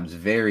think, becomes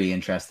very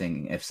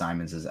interesting if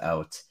Simons is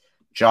out.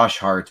 Josh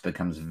Hart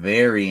becomes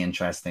very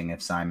interesting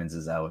if Simons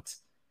is out.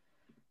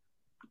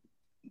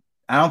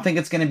 I don't think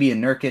it's going to be a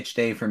Nurkic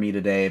day for me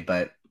today,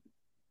 but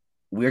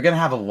we're going to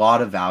have a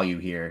lot of value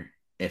here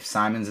if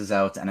Simons is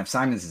out. And if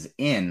Simons is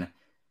in,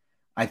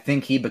 I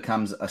think he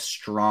becomes a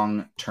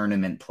strong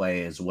tournament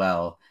play as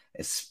well,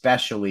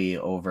 especially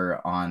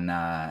over on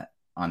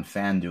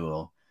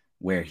FanDuel,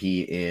 where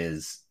he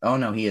is. Oh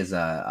no, he is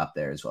up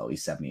there as well.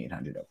 He's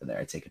 7,800 over there.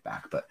 I take it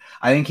back, but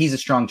I think he's a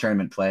strong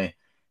tournament play.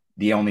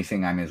 The only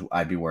thing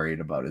I'd be worried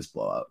about is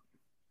blowout.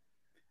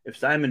 If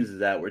Simons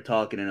is out, we're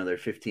talking another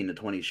 15 to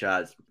 20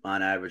 shots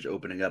on average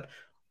opening up.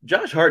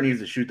 Josh Hart needs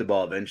to shoot the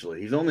ball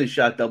eventually. He's only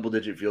shot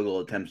double-digit field goal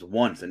attempts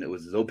once, and it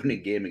was his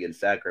opening game against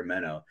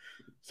Sacramento.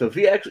 So if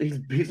he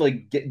actually he's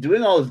like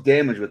doing all his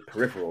damage with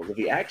peripherals. If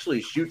he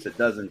actually shoots a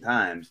dozen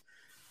times,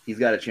 he's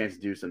got a chance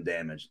to do some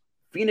damage.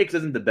 Phoenix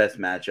isn't the best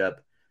matchup.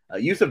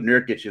 Yusuf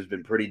Nurkic has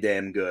been pretty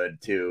damn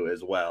good too,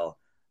 as well.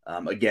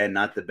 Again,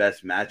 not the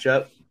best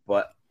matchup,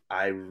 but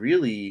I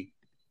really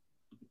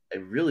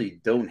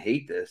don't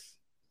hate this.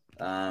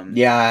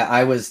 Yeah,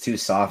 I was too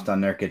soft on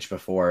Nurkic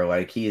before.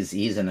 Like he's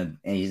in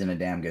a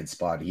damn good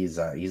spot. He's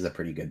a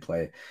pretty good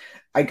play.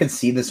 I could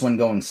see this one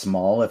going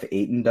small if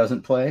Ayton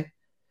doesn't play.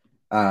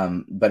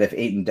 But if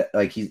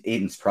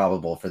Ayton's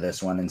probable for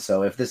this one, and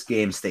so if this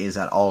game stays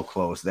at all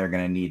close, they're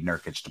going to need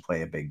Nurkic to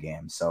play a big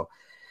game. So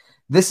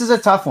this is a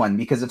tough one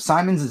because if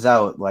Simons is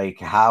out, like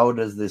how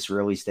does this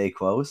really stay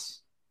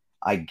close?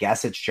 I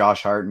guess it's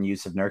Josh Hart and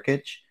Yusuf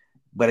Nurkic,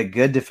 but a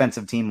good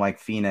defensive team like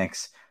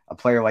Phoenix, a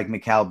player like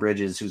Mikal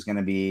Bridges, who's going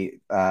to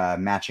be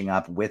matching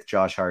up with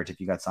Josh Hart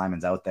if you got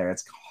Simons out there,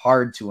 it's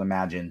hard to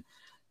imagine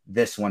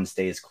this one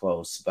stays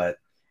close, but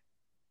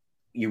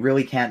you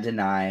really can't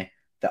deny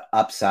the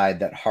upside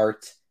that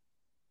Hart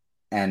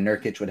and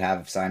Nurkic would have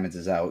if Simons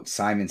is out.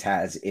 Simons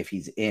has if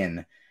he's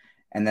in,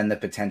 and then the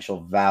potential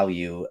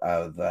value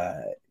of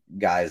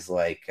guys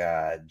like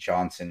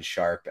Johnson,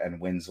 Sharp, and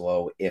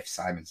Winslow if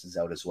Simons is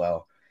out as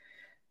well.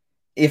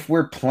 If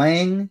we're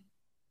playing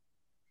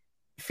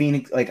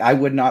Phoenix, like I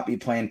would not be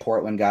playing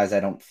Portland guys,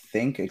 I don't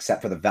think,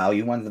 except for the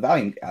value ones. The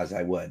value guys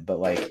I would, but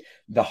like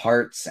the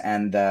Harts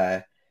and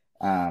the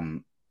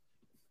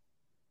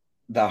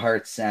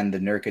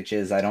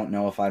Nurkic's, I don't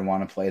know if I'd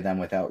want to play them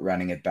without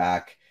running it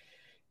back.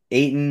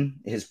 Ayton,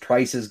 his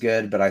price is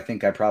good, but I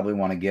think I probably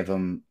want to give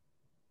him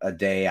a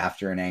day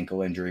after an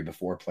ankle injury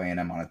before playing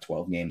him on a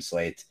 12-game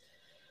slate.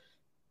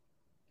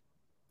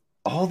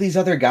 All these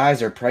other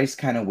guys are priced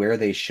kind of where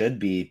they should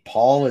be.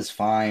 Paul is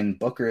fine.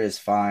 Booker is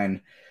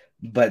fine,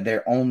 but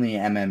they're only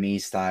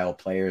MME style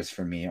players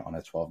for me on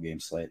a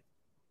 12-game slate.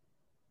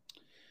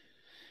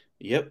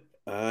 Yep.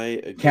 I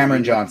agree.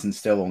 Cameron Johnson's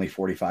still only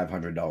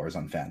 $4,500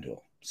 on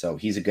FanDuel. So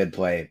he's a good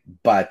play,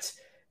 but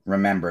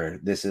remember,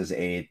 this is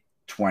a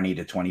 20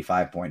 to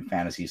 25 point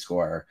fantasy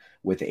scorer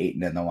with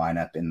Ayton in the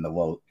lineup in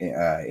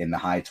the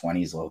high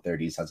 20s, low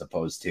 30s, as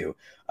opposed to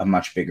a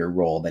much bigger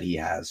role that he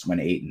has when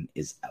Ayton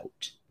is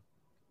out.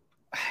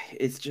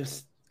 It's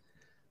just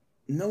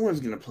no one's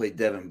going to play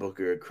Devin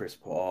Booker or Chris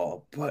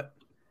Paul, but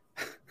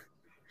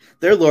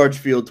they're large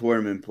field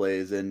tournament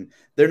plays, and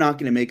they're not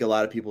going to make a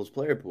lot of people's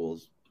player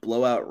pools.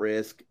 Blowout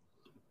risk.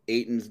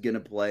 Ayton's going to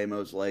play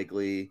most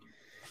likely.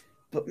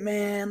 But,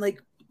 man,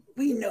 like,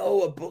 we know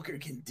what Booker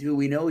can do.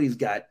 We know he's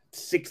got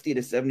 60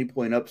 to 70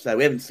 point upside.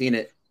 We haven't seen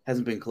it.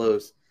 Hasn't been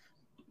close.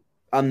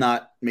 I'm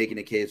not making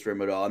a case for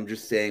him at all. I'm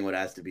just saying what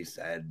has to be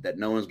said, that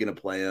no one's going to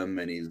play him,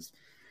 and he's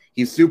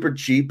super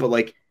cheap, but,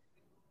 like,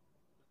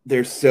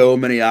 there's so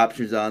many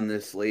options on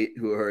this slate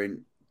who are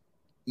in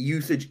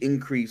usage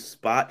increase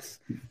spots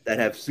that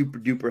have super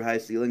duper high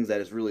ceilings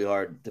that it's really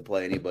hard to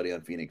play anybody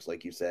on Phoenix,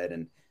 like you said.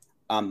 And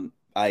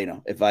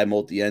if I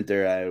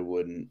multi-enter, I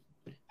wouldn't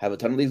have a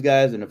ton of these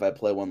guys, and if I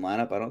play one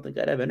lineup, I don't think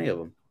I'd have any of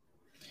them.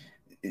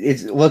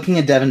 It's looking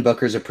at Devin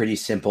Booker is a pretty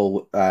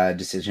simple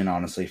decision,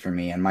 honestly, for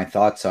me. And my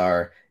thoughts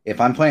are,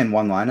 if I'm playing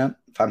one lineup,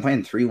 if I'm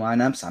playing three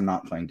lineups, I'm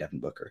not playing Devin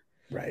Booker.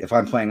 Right. If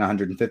I'm playing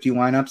 150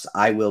 lineups,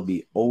 I will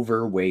be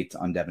overweight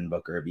on Devin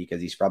Booker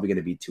because he's probably going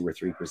to be 2 or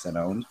 3%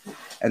 owned.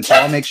 And so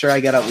I'll make sure I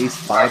get at least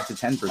 5 to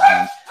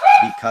 10%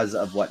 because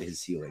of what his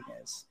ceiling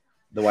is.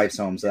 The wife's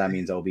home, so that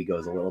means Obi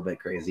goes a little bit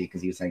crazy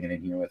because he was hanging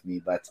in here with me.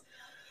 But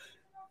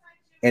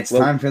it's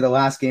time for the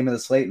last game of the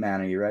slate,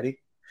 man. Are you ready?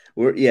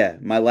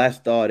 My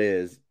last thought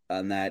is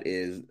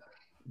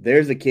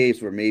there's a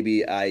case where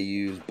maybe I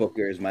use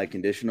Booker as my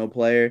conditional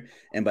player,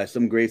 and by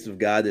some grace of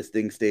God, this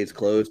thing stays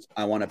close.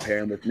 I want to pair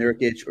him with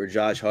Nurkic or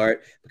Josh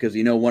Hart because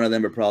one of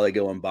them are probably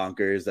going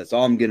bonkers. That's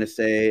all I'm going to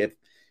say. If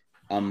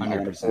I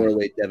want to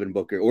correlate Devin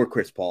Booker or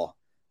Chris Paul.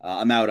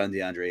 I'm out on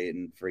DeAndre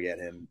Ayton. Forget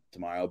him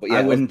tomorrow. But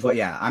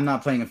yeah, I'm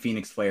not playing a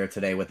Phoenix player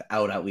today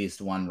without at least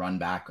one run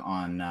back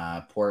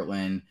on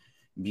Portland,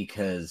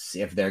 because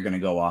if they're going to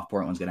go off,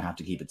 Portland's going to have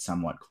to keep it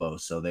somewhat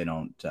close so they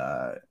don't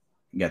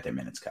get their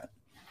minutes cut.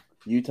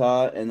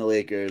 Utah and the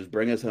Lakers.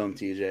 Bring us home,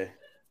 TJ.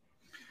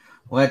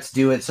 Let's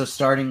do it. So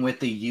starting with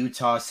the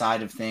Utah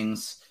side of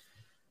things,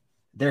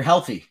 they're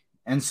healthy.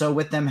 And so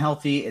with them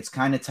healthy, it's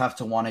kind of tough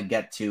to want to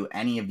get to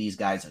any of these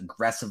guys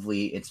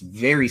aggressively. It's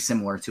very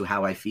similar to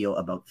how I feel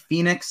about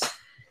Phoenix.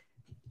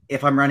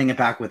 If I'm running it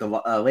back with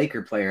a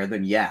Laker player,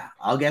 then yeah,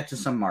 I'll get to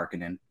some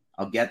Markkanen.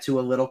 I'll get to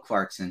a little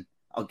Clarkson.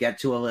 I'll get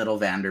to a little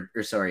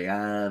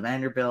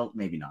Vanderbilt.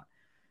 Maybe not.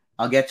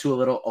 I'll get to a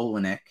little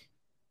Olenek.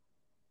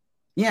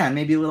 Yeah,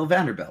 maybe a little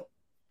Vanderbilt.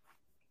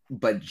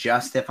 But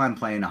just if I'm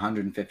playing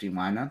 150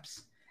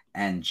 lineups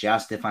and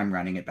just if I'm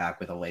running it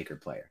back with a Laker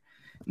player.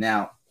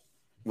 Now,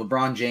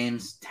 LeBron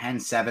James,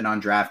 10-7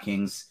 on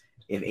DraftKings.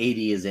 If AD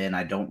is in,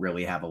 I don't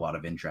really have a lot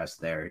of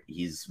interest there.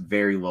 He's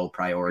very low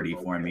priority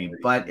for me,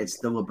 but it's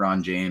still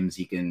LeBron James.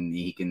 He can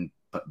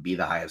be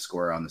the highest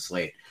scorer on the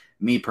slate.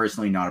 Me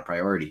personally, not a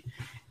priority.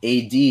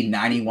 AD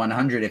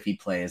 9,100 if he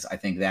plays. I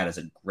think that is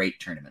a great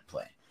tournament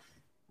play.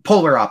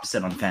 Polar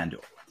opposite on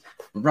FanDuel.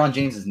 LeBron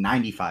James is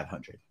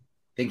 9,500. I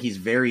think he's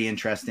very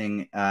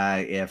interesting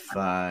if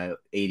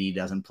AD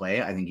doesn't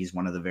play. I think he's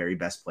one of the very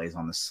best plays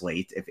on the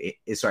slate.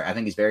 I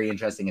think he's very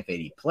interesting if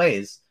AD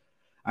plays.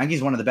 I think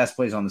he's one of the best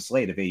plays on the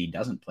slate if AD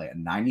doesn't play. A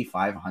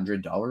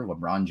 $9,500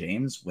 LeBron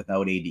James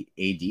without AD? Are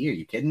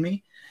you kidding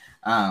me?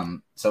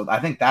 So I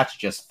think that's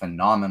just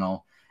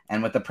phenomenal.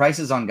 And with the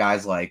prices on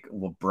guys like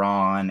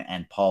LeBron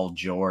and Paul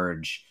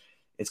George,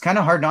 it's kind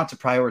of hard not to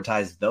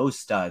prioritize those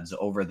studs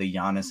over the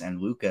Giannis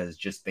and Lukas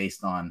just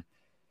based on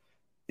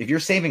if you're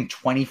saving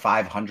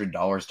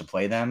 $2,500 to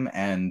play them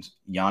and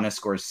Giannis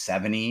scores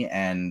 70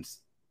 and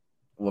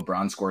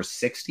LeBron scores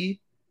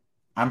 60,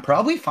 I'm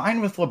probably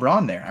fine with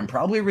LeBron there. I'm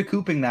probably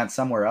recouping that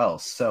somewhere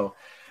else. So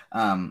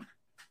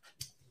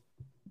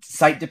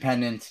site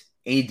dependent.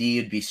 AD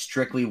would be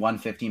strictly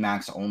 150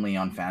 max only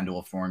on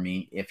FanDuel for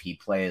me if he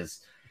plays.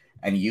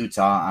 And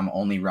Utah, I'm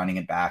only running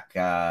it back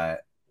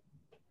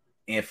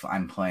if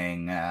I'm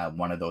playing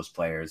one of those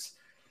players.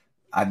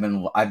 I've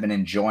been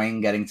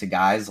enjoying getting to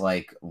guys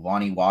like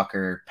Lonnie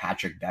Walker,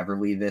 Patrick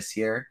Beverley this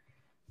year.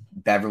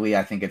 Beverley,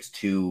 I think it's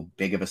too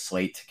big of a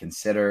slate to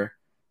consider.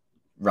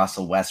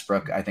 Russell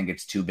Westbrook, I think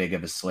it's too big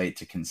of a slate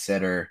to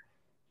consider.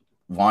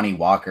 Lonnie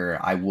Walker,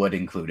 I would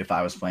include if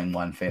I was playing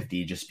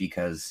 150 just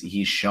because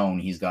he's shown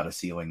he's got a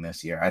ceiling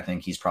this year. I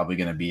think he's probably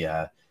going to be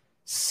a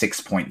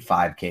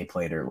 6.5K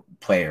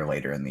player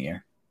later in the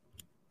year.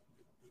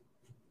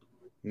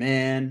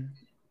 Man,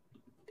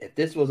 if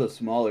this was a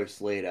smaller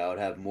slate, I would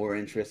have more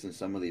interest in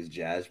some of these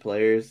Jazz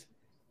players.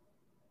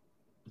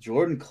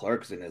 Jordan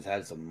Clarkson has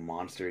had some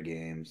monster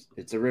games.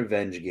 It's a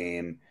revenge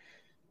game,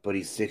 but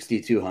he's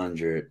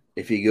 6,200.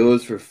 If he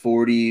goes for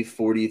 40,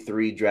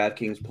 43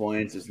 DraftKings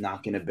points, it's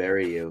not going to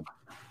bury you,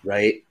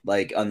 right?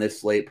 Like on this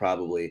slate,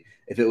 probably.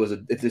 If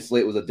this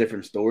slate was a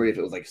different story, if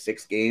it was like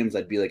 6 games,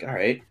 I'd be like, all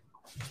right,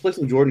 let's play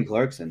some Jordan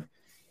Clarkson.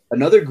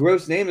 Another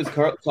gross name is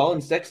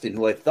Colin Sexton,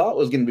 who I thought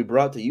was going to be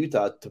brought to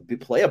Utah to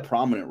play a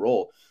prominent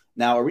role.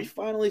 Now, are we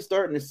finally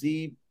starting to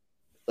see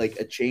like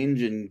a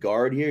change in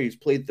guard here? He's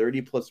played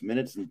 30 plus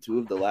minutes in 2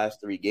 of the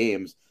last 3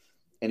 games,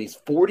 and he's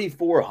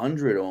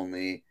 4,400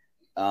 only,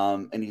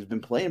 and he's been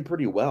playing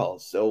pretty well.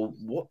 So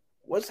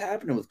what's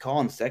happening with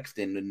Colin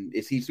Sexton, and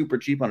is he super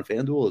cheap on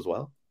FanDuel as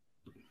well?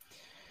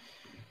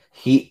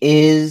 He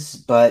is,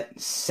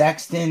 but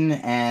Sexton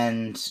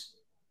and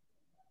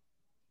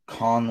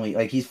Conley,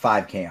 like he's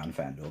 5K on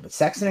FanDuel, but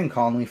Sexton and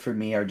Conley for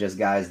me are just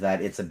guys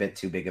that it's a bit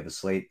too big of a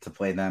slate to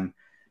play them.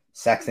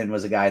 Sexton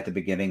was a guy at the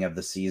beginning of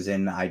the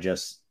season I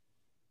just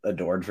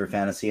adored for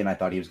fantasy, and I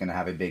thought he was going to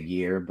have a big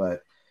year,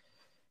 but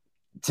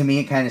to me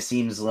it kind of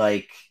seems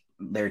like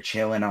they're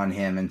chilling on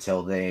him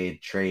until they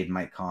trade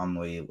Mike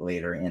Conley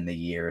later in the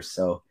year.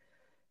 So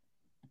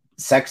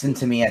Sexton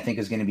to me, I think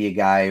is going to be a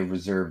guy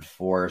reserved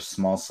for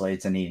small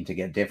slates and needing to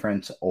get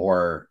different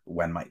or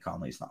when Mike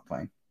Conley's not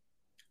playing.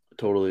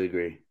 Totally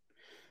agree.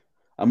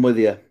 I'm with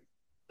you.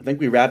 I think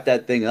we wrapped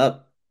that thing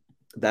up.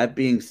 That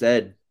being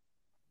said,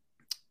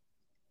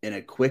 in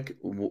a quick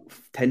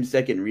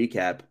 10-second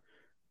recap,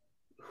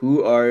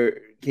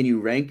 can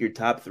you rank your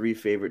top 3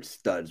 favorite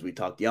studs? We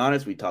talked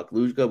Giannis, we talked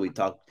Luka, we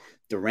talked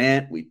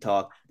Durant, we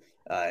talked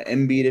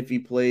Embiid if he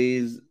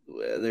plays.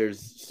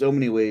 There's so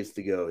many ways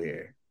to go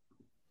here.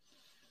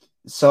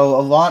 So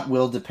a lot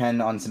will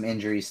depend on some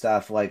injury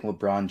stuff like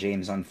LeBron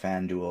James on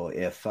FanDuel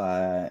if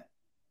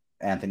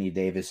Anthony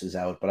Davis is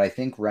out. But I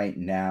think right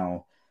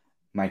now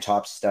my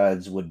top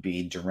studs would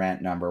be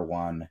Durant number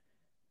 1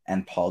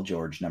 and Paul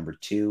George number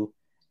 2.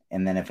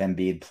 And then if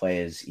Embiid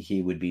plays,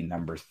 he would be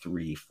number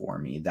 3 for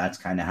me. That's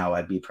kind of how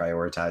I'd be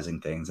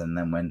prioritizing things. And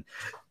then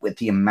with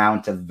the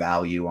amount of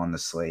value on the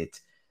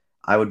slate,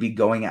 I would be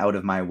going out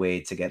of my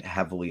way to get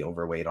heavily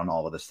overweight on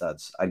all of the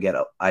studs.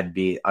 I'd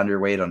be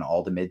underweight on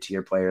all the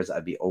mid-tier players.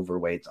 I'd be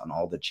overweight on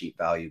all the cheap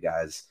value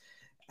guys,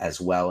 as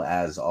well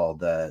as all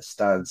the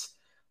studs.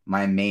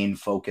 My main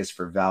focus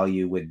for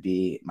value would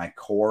be my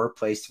core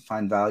place to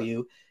find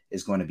value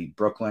is going to be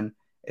Brooklyn.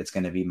 It's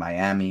going to be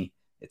Miami.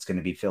 It's going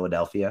to be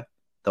Philadelphia.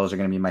 Those are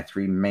going to be my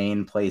 3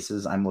 main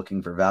places I'm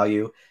looking for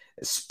value,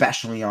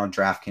 especially on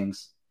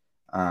DraftKings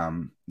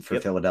for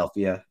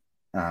Philadelphia.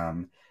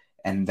 And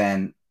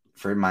then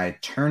for my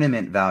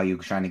tournament value,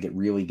 trying to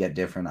really get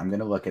different, I'm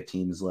going to look at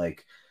teams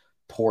like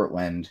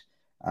Portland,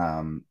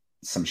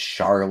 some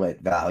Charlotte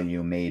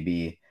value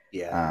maybe,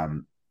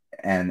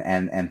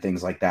 and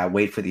things like that.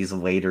 Wait for these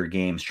later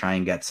games, try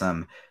and get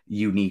some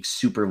unique,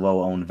 super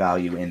low owned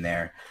value in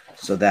there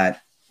so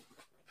that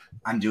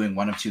I'm doing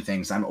one of 2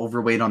 things. I'm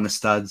overweight on the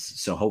studs,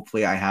 so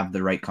hopefully I have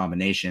the right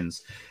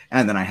combinations.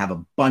 And then I have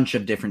a bunch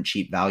of different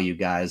cheap value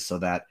guys so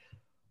that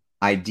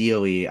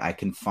ideally I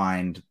can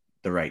find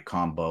the right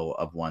combo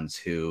of 1,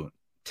 2,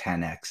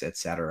 10x,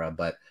 etc.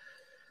 But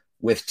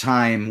with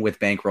time, with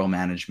bankroll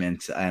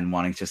management, and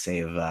wanting to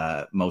save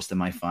most of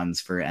my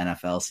funds for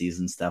NFL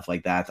season stuff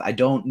like that, I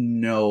don't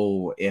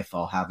know if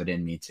I'll have it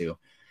in me to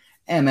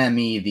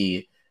MME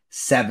the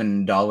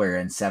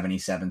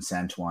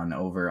 $7.77 one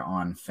over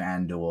on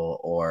FanDuel,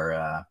 or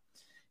I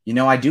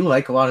do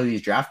like a lot of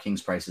these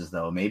DraftKings prices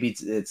though. Maybe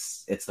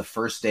it's the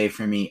first day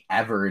for me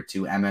ever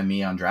to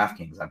MME on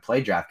DraftKings. I've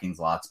played DraftKings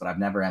lots, but I've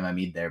never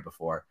MME'd there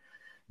before.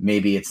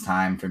 Maybe it's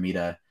time for me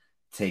to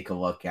take a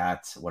look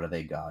at what do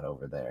they got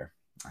over there.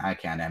 I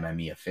can't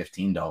MME a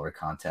 $15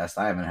 contest.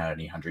 I haven't had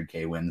any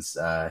 100K wins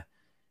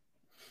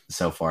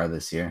so far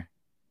this year.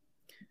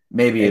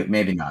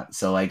 Maybe not.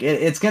 So like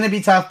it's going to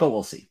be tough, but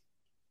we'll see.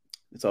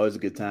 It's always a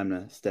good time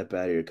to step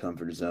out of your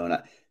comfort zone.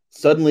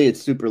 Suddenly it's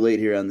super late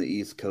here on the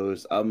East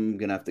Coast. I'm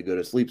going to have to go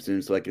to sleep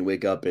soon so I can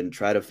wake up and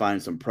try to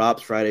find some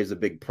props. Friday is a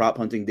big prop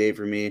hunting day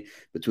for me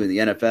between the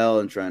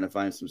NFL and trying to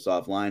find some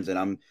soft lines. And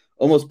I'm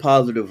almost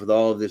positive with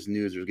all of this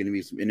news, there's going to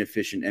be some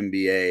inefficient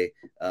NBA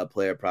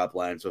player prop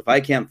lines. So if I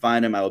can't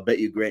find him, I will bet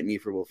you Grant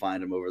Nefer will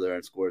find him over there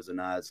on Scores and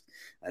Odds.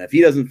 And if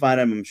he doesn't find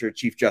him, I'm sure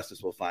Chief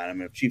Justice will find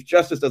him. And if Chief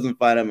Justice doesn't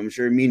find him, I'm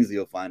sure Meansley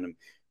will find him.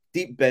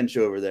 Deep bench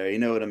over there. You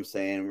know what I'm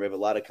saying? We have a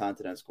lot of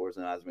content on Scores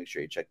and Odds. Make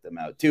sure you check them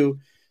out too.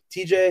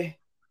 TJ,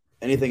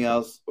 anything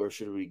else, or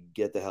should we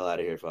get the hell out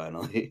of here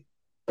finally?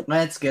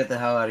 Let's get the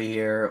hell out of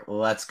here.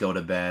 Let's go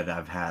to bed.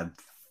 I've had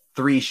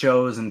 3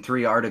 shows and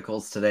 3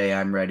 articles today.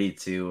 I'm ready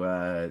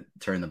to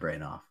turn the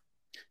brain off.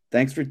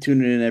 Thanks for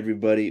tuning in,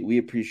 everybody. We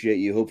appreciate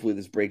you. Hopefully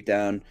this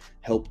breakdown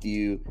helped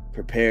you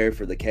prepare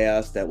for the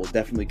chaos that will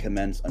definitely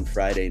commence on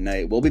Friday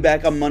night. We'll be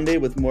back on Monday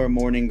with more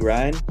Morning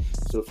Grind.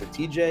 So for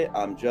TJ,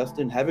 I'm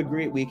Justin. Have a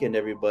great weekend,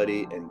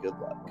 everybody, and good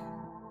luck.